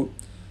said, quote,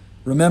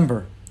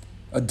 remember,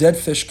 a dead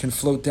fish can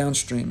float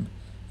downstream.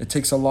 It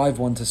takes a live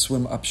one to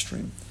swim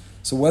upstream.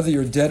 So whether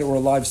you're dead or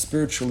alive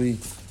spiritually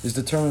is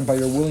determined by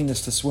your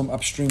willingness to swim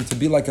upstream, to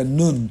be like a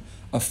nun,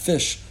 a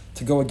fish,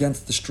 to go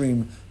against the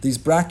stream. These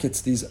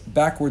brackets, these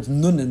backwards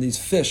nun and these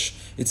fish,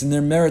 it's in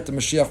their merit that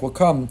Mashiach will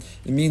come.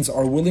 It means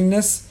our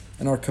willingness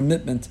and our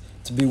commitment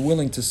to be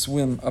willing to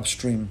swim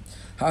upstream.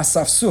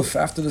 Ha'asaf suf,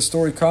 after the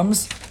story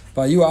comes,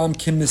 Vayu'am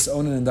kim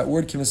misonanim. That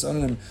word kim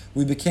misonanim,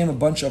 we became a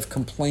bunch of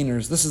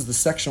complainers. This is the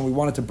section we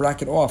wanted to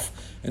bracket off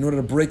in order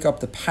to break up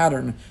the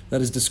pattern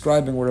that is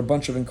describing we're a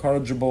bunch of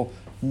incorrigible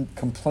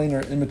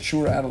complainer,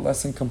 immature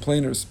adolescent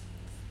complainers.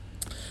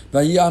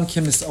 Vayu'am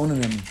kim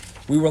misonanim.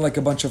 We were like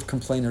a bunch of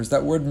complainers.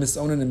 That word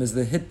misonanim is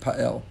the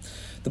hitpa'el.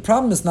 The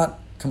problem is not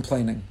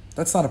complaining.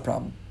 That's not a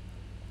problem.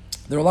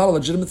 There are a lot of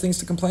legitimate things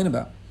to complain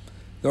about.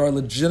 There are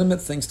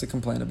legitimate things to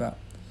complain about.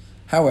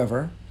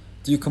 However,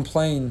 do you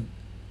complain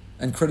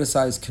and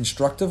criticize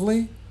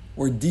constructively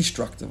or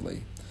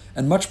destructively?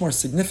 And much more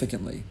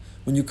significantly,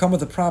 when you come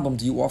with a problem,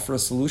 do you offer a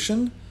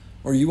solution,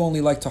 or you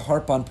only like to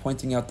harp on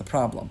pointing out the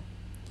problem?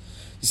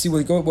 You see,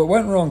 what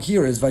went wrong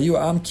here is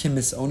Vayu'am kim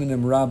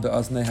misonanim ra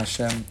be'aznei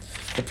Hashem.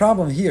 The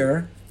problem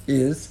here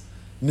is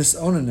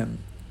misonanim.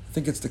 I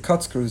think it's the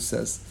Kutzker who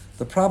says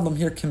the problem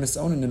here, kim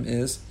misonanim,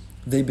 is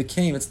they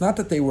became. It's not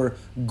that they were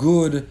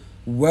good,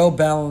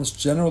 well-balanced,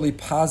 generally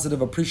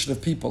positive,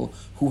 appreciative people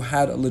who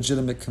had a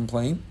legitimate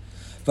complaint.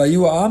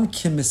 Vayu'am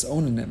kim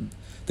misonanim.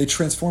 They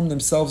transformed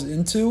themselves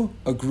into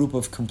a group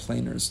of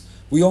complainers.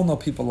 We all know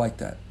people like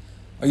that.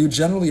 Are you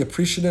generally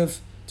appreciative?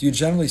 Do you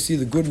generally see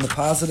the good and the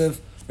positive?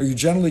 Are you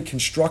generally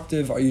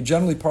constructive? Are you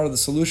generally part of the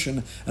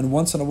solution? And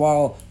once in a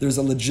while, there's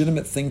a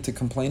legitimate thing to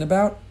complain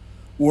about?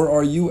 Or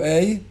are you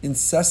a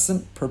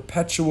incessant,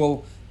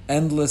 perpetual,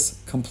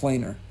 endless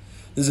complainer?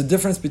 There's a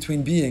difference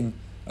between being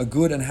a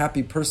good and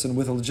happy person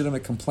with a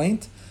legitimate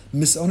complaint.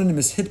 Misonanim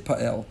is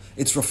hitpa'el.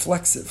 It's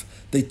reflexive.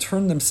 They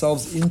turn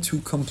themselves into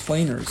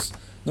complainers.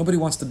 Nobody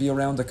wants to be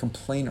around a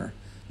complainer.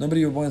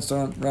 Nobody wants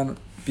to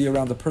be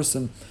around a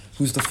person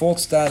whose default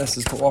status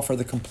is to offer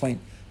the complaint,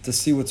 to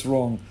see what's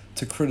wrong,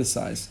 to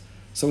criticize.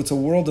 So it's a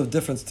world of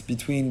difference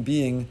between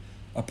being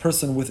a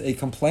person with a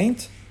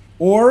complaint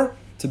or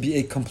to be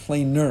a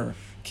complainer.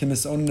 That's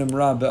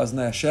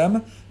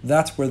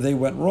where they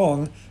went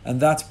wrong, and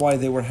that's why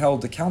they were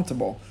held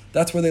accountable.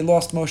 That's where they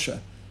lost Moshe.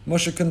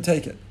 Moshe couldn't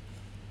take it.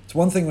 It's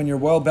one thing when you're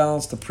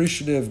well-balanced,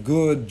 appreciative,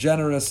 good,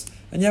 generous,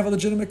 and you have a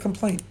legitimate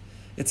complaint.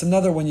 It's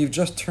another when you've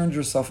just turned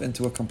yourself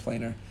into a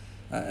complainer.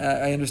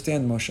 I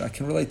understand Moshe. I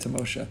can relate to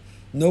Moshe.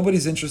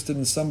 Nobody's interested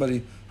in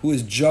somebody who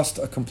is just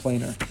a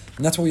complainer.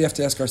 And that's what we have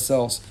to ask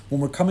ourselves. When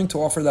we're coming to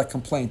offer that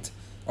complaint,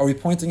 are we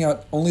pointing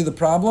out only the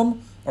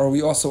problem, or are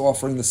we also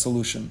offering the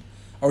solution?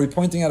 Are we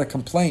pointing out a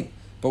complaint,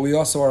 but we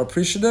also are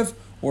appreciative,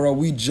 or are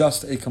we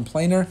just a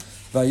complainer?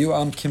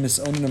 Vayu'am kim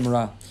misonanim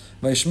ra.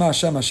 Vayishma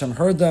Hashem. Hashem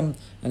heard them,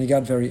 and he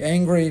got very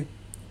angry.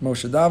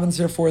 Moshe davens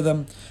here for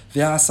them.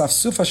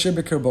 V'ha'asafsuf asher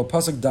b'kirbo.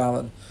 Pasuk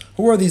Daled.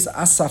 Who are these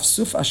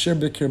asafsuf asher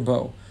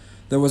b'kirbo?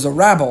 There was a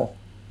rabble.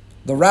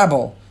 The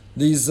rabble.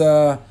 These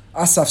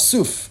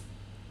asafsuf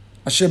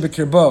asher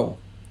b'kirbo.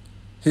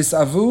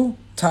 Hisavu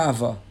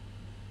ta'ava.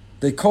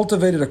 They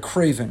cultivated a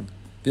craving.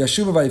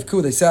 V'yashuva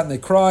v'yivku. They sat and they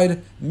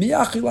cried. Mi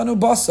achilanu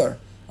basar.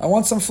 I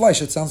want some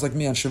flesh. It sounds like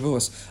me on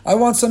Shavuos. I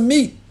want some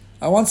meat.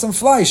 I want some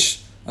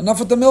flesh. Enough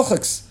with the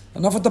milchiks.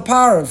 Enough with the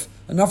parv.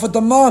 Enough with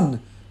the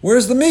mun.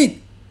 Where's the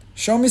meat?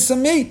 Show me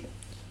some meat.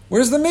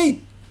 Where's the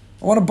meat?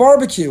 I want a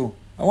barbecue.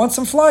 I want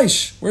some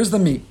flesh. Where's the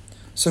meat?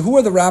 So who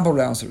are the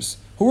rabble-rousers?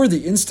 Who are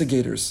the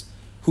instigators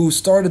who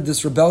started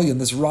this rebellion,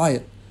 this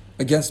riot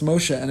against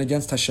Moshe and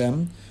against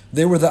Hashem?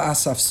 They were the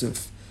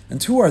Asafsuf.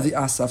 And who are the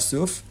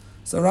Asafsuf?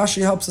 So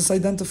Rashi helps us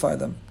identify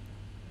them.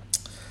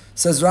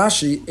 Says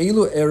Rashi,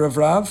 Elu Erev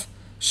Rav,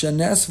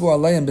 Shenesvu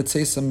Aleim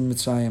B'Tzeisam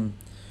Mitzrayim.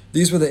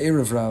 These were the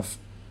Erev Rav.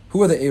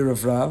 Who are the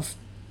Erev Rav?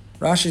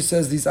 Rashi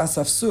says these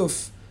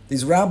Asafsuf,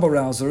 these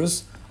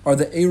rabble-rousers, are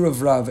the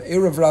Erev Rav.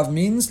 Erev Rav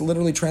means,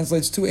 literally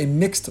translates to a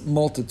mixed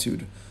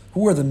multitude.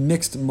 Who are the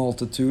mixed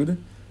multitude?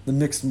 The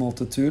mixed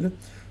multitude.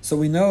 So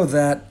we know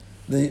that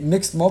the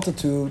mixed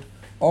multitude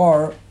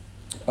are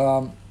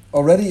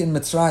already in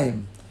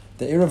Mitzrayim.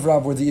 The Erev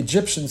Rav were the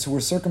Egyptians who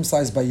were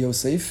circumcised by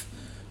Yosef,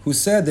 who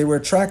said they were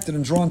attracted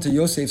and drawn to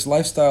Yosef's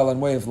lifestyle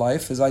and way of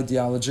life, his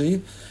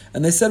ideology,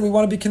 and they said, we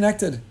want to be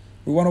connected.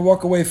 We want to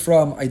walk away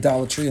from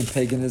idolatry and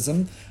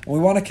paganism, and we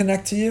want to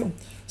connect to you.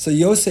 So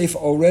Yosef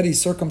already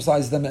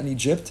circumcised them in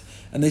Egypt,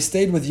 and they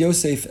stayed with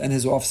Yosef and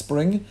his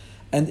offspring.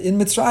 And in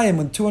Mitzrayim,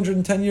 when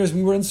 210 years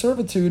we were in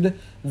servitude,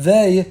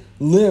 they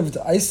lived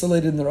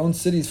isolated in their own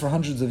cities for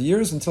hundreds of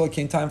years until it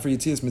came time for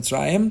Yetzias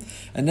Mitzrayim.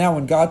 And now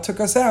when God took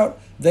us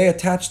out, they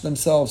attached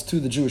themselves to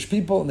the Jewish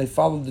people, and they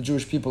followed the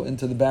Jewish people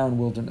into the barren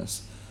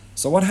wilderness.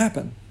 So what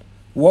happened?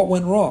 What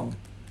went wrong?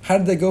 How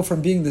did they go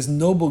from being this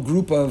noble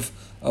group of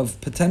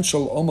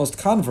potential almost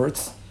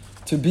converts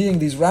to being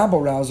these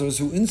rabble-rousers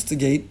who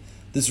instigate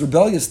this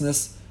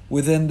rebelliousness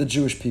within the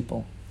Jewish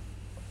people?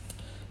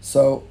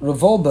 So Rav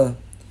Wolbe,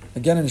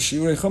 again in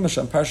Shiurei Chumash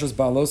on Parshas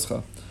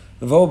Ba'aloscha,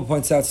 Rav Wolbe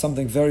points out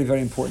something very,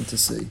 very important to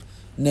see.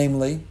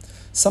 Namely,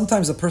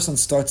 sometimes a person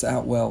starts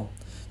out well.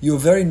 You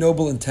have very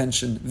noble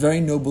intention,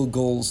 very noble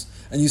goals,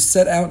 and you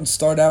set out and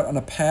start out on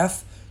a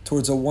path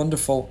towards a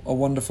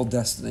wonderful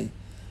destiny.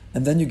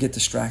 And then you get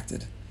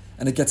distracted,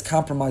 and it gets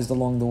compromised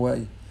along the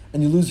way,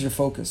 and you lose your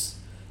focus.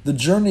 The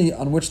journey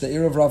on which the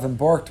Erev Rav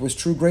embarked was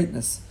true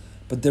greatness,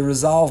 but their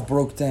resolve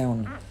broke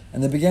down,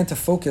 and they began to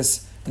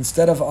focus,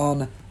 instead of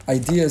on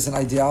ideas and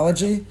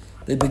ideology,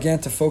 they began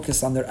to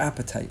focus on their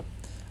appetite,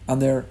 on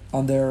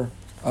their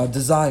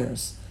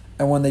desires.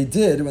 And when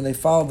they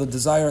followed the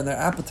desire and their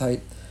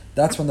appetite,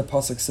 that's when the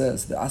pasuk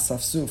says, the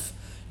Asaf Suf,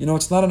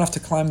 it's not enough to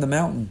climb the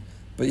mountain,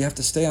 but you have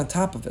to stay on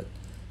top of it.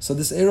 So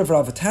this Erev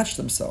Rav attached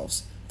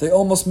themselves. They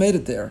almost made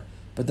it there,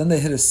 but then they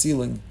hit a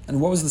ceiling. And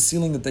what was the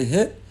ceiling that they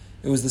hit?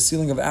 It was the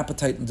ceiling of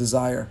appetite and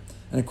desire,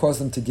 and it caused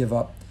them to give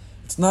up.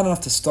 It's not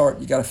enough to start,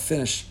 you got to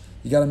finish.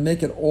 You got to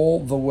make it all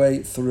the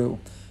way through.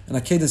 And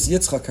Akedas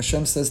Yitzchak,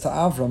 Hashem says to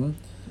Avram,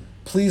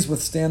 please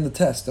withstand the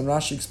test. And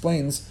Rashi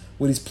explains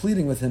what he's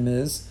pleading with him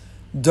is,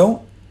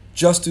 don't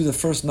just do the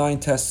first 9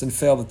 tests and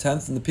fail the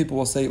 10th, and the people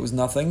will say it was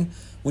nothing.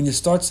 When you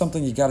start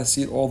something, you got to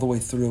see it all the way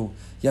through.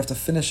 You have to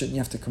finish it and you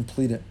have to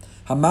complete it.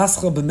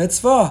 Hamascha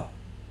b'mitzvah,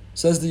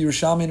 says the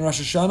Yerushalmi in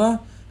Rosh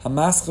Hashanah,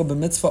 Hamascha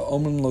b'mitzvah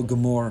omrim lo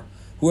gemor.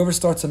 Whoever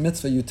starts a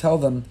mitzvah, you tell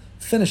them,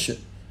 finish it,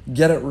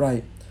 get it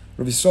right.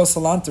 Rabbi Yisrael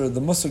Salanter,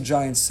 the Musar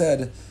giant,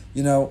 said,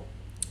 a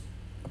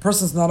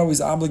person's not always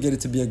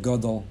obligated to be a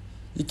gadol.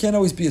 You can't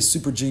always be a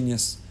super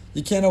genius.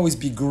 You can't always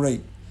be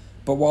great.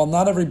 But while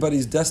not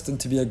everybody's destined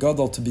to be a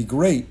gadol, to be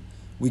great,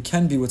 we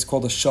can be what's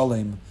called a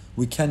shalem.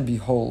 We can be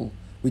whole.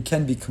 We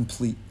can be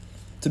complete.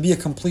 To be a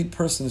complete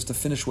person is to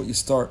finish what you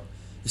start,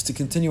 is to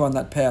continue on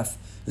that path,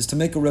 is to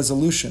make a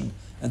resolution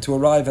and to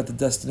arrive at the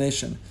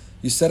destination.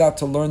 You set out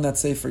to learn that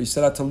sefer, you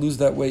set out to lose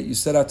that weight, you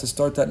set out to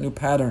start that new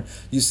pattern,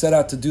 you set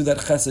out to do that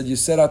chesed, you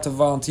set out to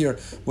volunteer.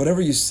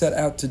 Whatever you set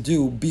out to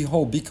do, be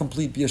whole, be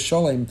complete, be a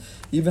shalem,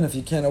 even if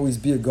you can't always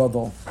be a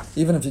gadol.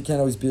 Even if you can't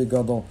always be a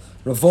gadol.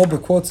 Rav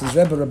Wolbe quotes his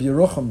Rebbe, Rabbi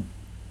Yerucham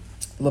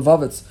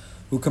Levavitz,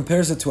 who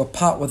compares it to a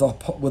pot with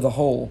a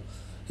hole.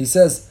 He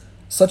says,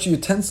 such a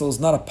utensil is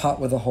not a pot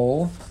with a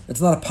hole,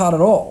 it's not a pot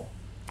at all.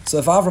 So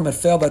if Avram had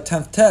failed that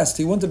 10th test,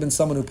 he wouldn't have been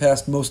someone who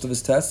passed most of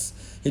his tests.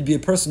 He'd be a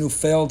person who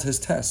failed his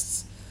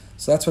tests.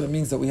 So that's what it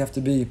means that we have to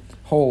be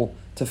whole,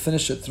 to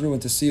finish it through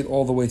and to see it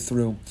all the way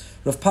through.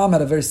 Rav Pam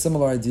had a very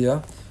similar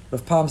idea.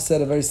 Rav Pam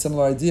said a very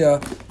similar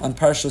idea on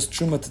Parshas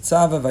Truma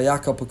Tetzaveh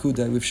Vayakal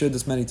Pekudei. We've shared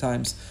this many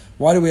times.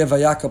 Why do we have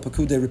Vayakal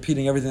Pekudei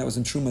repeating everything that was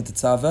in Truma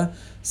Tetzaveh?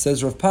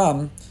 Says Rav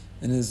Pam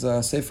in his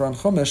Sefer on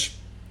Chumash,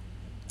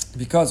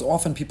 because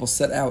often people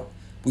set out,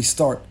 we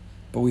start,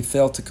 but we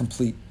fail to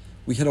complete.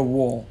 We hit a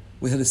wall,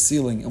 we hit a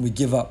ceiling, and we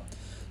give up.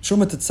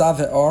 Truma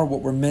Tetzaveh are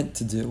what we're meant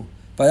to do.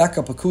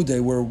 Vayakal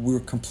Pekudei, where we're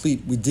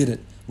complete, we did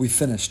it, we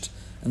finished.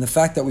 And the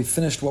fact that we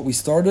finished what we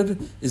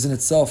started is in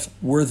itself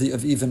worthy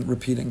of even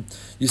repeating.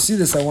 You see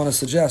this, I want to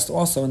suggest,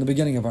 also in the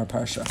beginning of our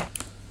parsha.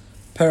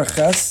 Perek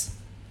Ches,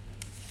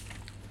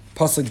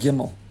 Pasuk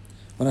Gimel.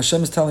 When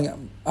Hashem is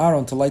telling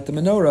Aaron to light the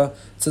menorah,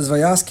 it says,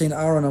 Vayaskein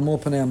Aaron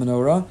amol panei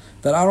menorah,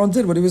 that Aaron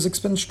did what he was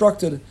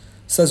instructed.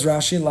 Says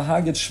Rashi,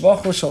 Lahagid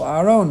shvacho shel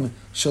Aaron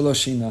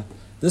shaloshina.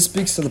 This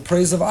speaks to the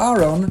praise of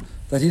Aaron,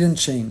 that he didn't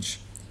change.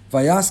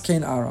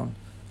 Vayaskein Aaron.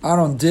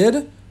 Aaron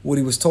did what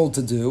he was told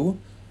to do.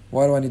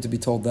 Why do I need to be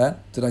told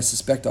that? Did I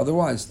suspect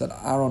otherwise? That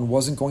Aaron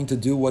wasn't going to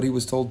do what he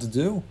was told to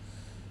do?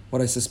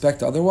 Would I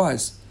suspect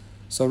otherwise?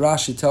 So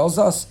Rashi tells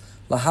us,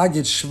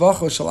 Lahagid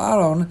shvacho shel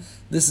Aaron,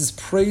 this is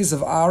praise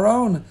of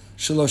Aaron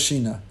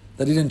shaloshina,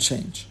 that he didn't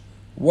change.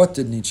 What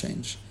didn't he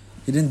change?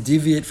 He didn't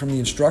deviate from the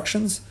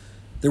instructions.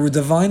 There were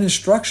divine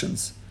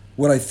instructions.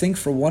 Would I think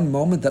for one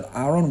moment that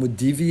Aaron would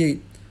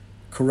deviate,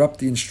 corrupt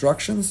the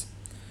instructions?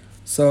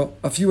 So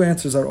a few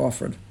answers are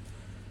offered.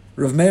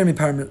 Rav Meir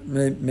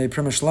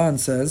Premishlan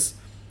says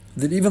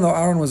that even though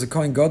Aaron was a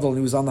Kohen Gadol and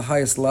he was on the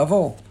highest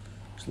level,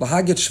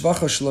 Lahagit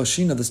Shvacha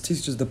Shloshina, this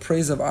teaches the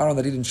praise of Aaron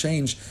that he didn't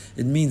change.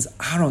 It means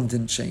Aaron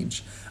didn't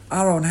change.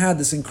 Aaron had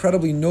this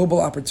incredibly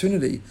noble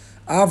opportunity.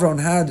 Aaron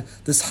had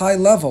this high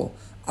level.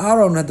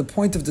 Aaron had the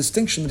point of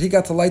distinction that he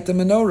got to light the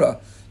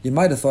menorah. You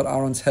might have thought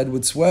Aaron's head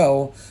would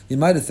swell. You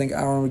might have think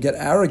Aaron would get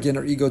arrogant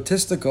or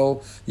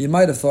egotistical. You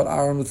might have thought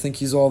Aaron would think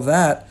he's all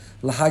that.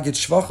 Lahagit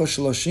shvacho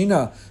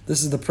shaloshina.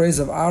 This is the praise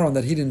of Aaron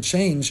that he didn't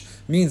change.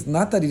 Means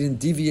not that he didn't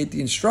deviate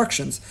the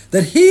instructions,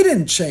 that he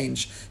didn't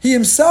change. He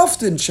himself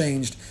didn't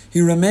change.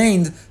 He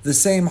remained the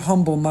same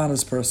humble,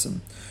 modest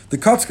person. The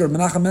Kotzker,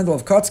 Menachem Mendel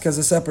of Kotzk, has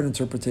a separate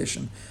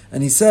interpretation.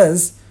 And he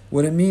says,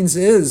 what it means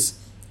is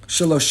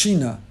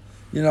shaloshina.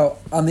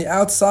 On the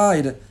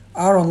outside,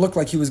 Aaron looked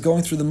like he was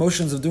going through the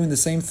motions of doing the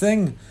same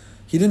thing.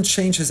 He didn't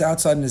change his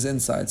outside and his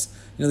insides.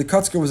 The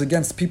Kotzker was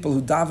against people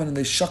who daven and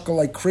they shuckle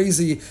like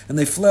crazy and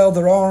they flail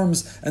their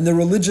arms and their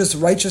religious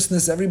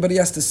righteousness everybody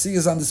has to see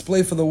is on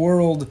display for the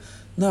world.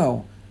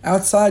 No.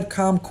 Outside,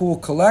 calm, cool,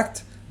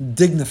 collect,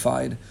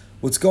 dignified.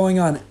 What's going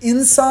on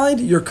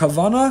inside, your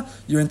kavanah,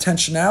 your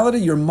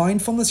intentionality, your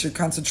mindfulness, your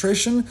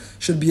concentration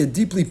should be a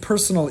deeply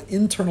personal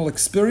internal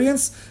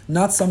experience,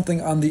 not something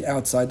on the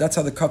outside. That's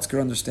how the Kotzker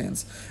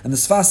understands. And the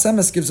Sfas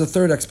Emes gives a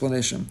third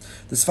explanation.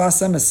 The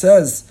Sfas Emes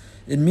says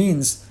it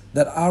means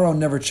that Aaron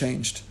never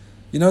changed.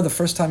 The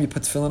first time you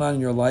put tefillin on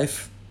in your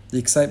life, the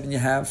excitement you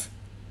have,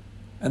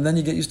 and then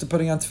you get used to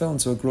putting on tefillin,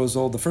 so it grows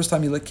old. The first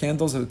time you lit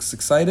candles, it's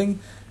exciting,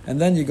 and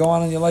then you go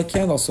on and you light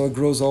candles, so it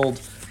grows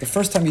old. The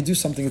first time you do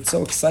something, it's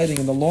so exciting,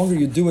 and the longer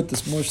you do it,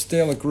 the more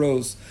stale it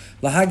grows.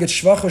 Lahaget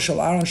shvacha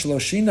shel Aaron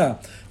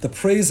shaloshina. The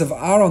praise of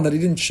Aaron that he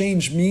didn't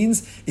change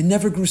means it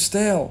never grew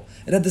stale.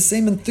 It had the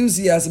same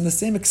enthusiasm, the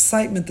same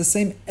excitement, the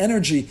same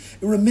energy.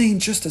 It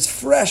remained just as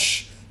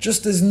fresh,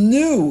 just as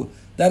new.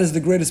 That is the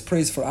greatest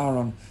praise for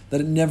Aaron,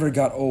 that it never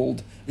got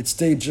old. It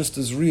stayed just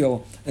as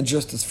real and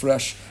just as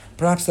fresh.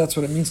 Perhaps that's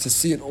what it means to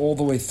see it all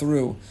the way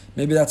through.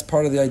 Maybe that's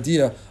part of the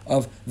idea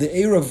of the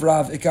Erev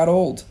Rav, it got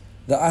old.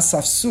 The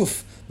Asaf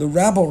Suf, the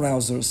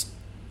rabble-rousers.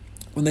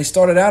 When they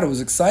started out, it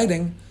was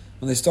exciting.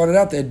 When they started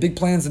out, they had big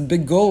plans and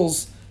big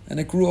goals, and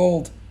it grew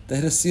old. They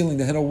hit a ceiling,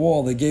 they hit a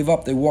wall, they gave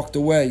up, they walked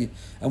away.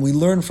 And we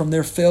learn from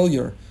their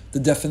failure the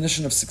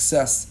definition of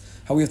success,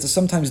 how we have to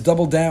sometimes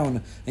double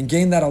down and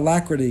gain that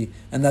alacrity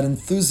and that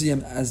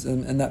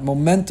enthusiasm and that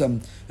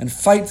momentum and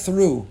fight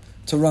through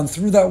to run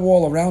through that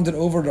wall, around it,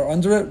 over it, or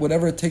under it,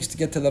 whatever it takes to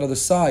get to that other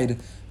side,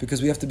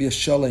 because we have to be a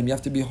shalem, you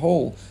have to be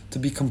whole, to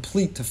be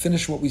complete, to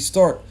finish what we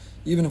start,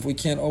 even if we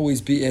can't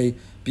always be a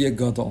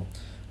gadol.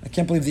 I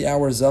can't believe the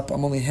hour is up.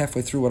 I'm only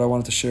halfway through what I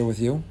wanted to share with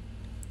you.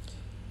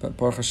 But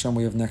Baruch Hashem,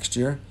 we have next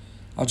year.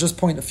 I'll just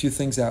point a few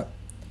things out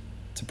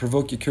to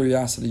provoke your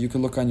curiosity. You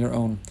can look on your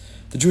own.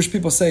 The Jewish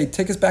people say,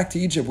 take us back to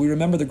Egypt. We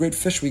remember the great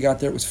fish we got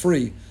there. It was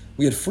free.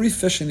 We had free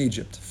fish in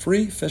Egypt.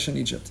 Free fish in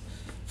Egypt.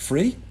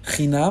 Free?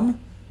 Chinam?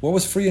 What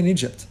was free in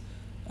Egypt?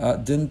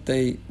 Didn't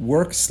they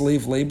work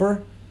slave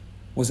labor?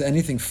 Was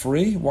anything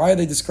free? Why are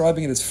they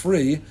describing it as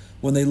free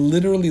when they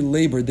literally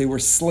labored? They were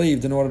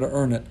slaved in order to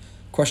earn it.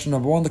 Question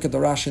number one, look at the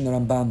Rashi and the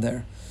Ramban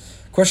there.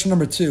 Question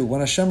number two, when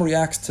Hashem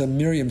reacts to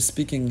Miriam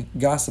speaking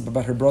gossip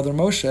about her brother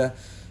Moshe,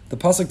 the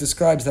pasuk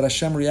describes that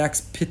Hashem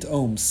reacts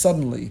pitom,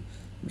 suddenly.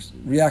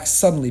 Reacts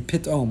suddenly,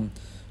 pitom.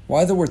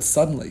 Why the word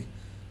suddenly?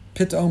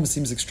 Pitom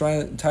seems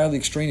entirely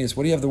extraneous.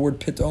 What do you have the word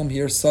pitom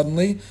here,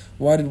 suddenly?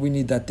 Why did we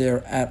need that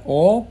there at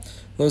all?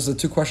 Those are the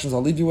two questions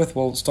I'll leave you with.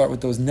 We'll start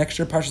with those next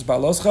year, Parshas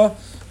Ba'aloscha.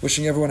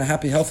 Wishing everyone a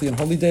happy, healthy, and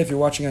holy day. If you're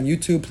watching on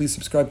YouTube, please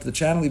subscribe to the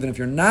channel. Even if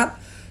you're not,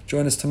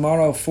 join us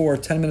tomorrow for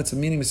 10 minutes of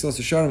meaning Mesilas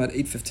Yesharim at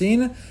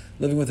 8:15,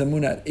 Living with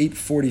Emunah at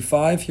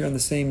 8:45 here on the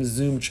same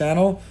Zoom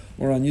channel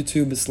or on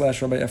YouTube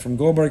 /Rabbi Ephraim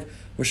Goldberg.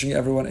 Wishing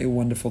everyone a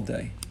wonderful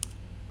day.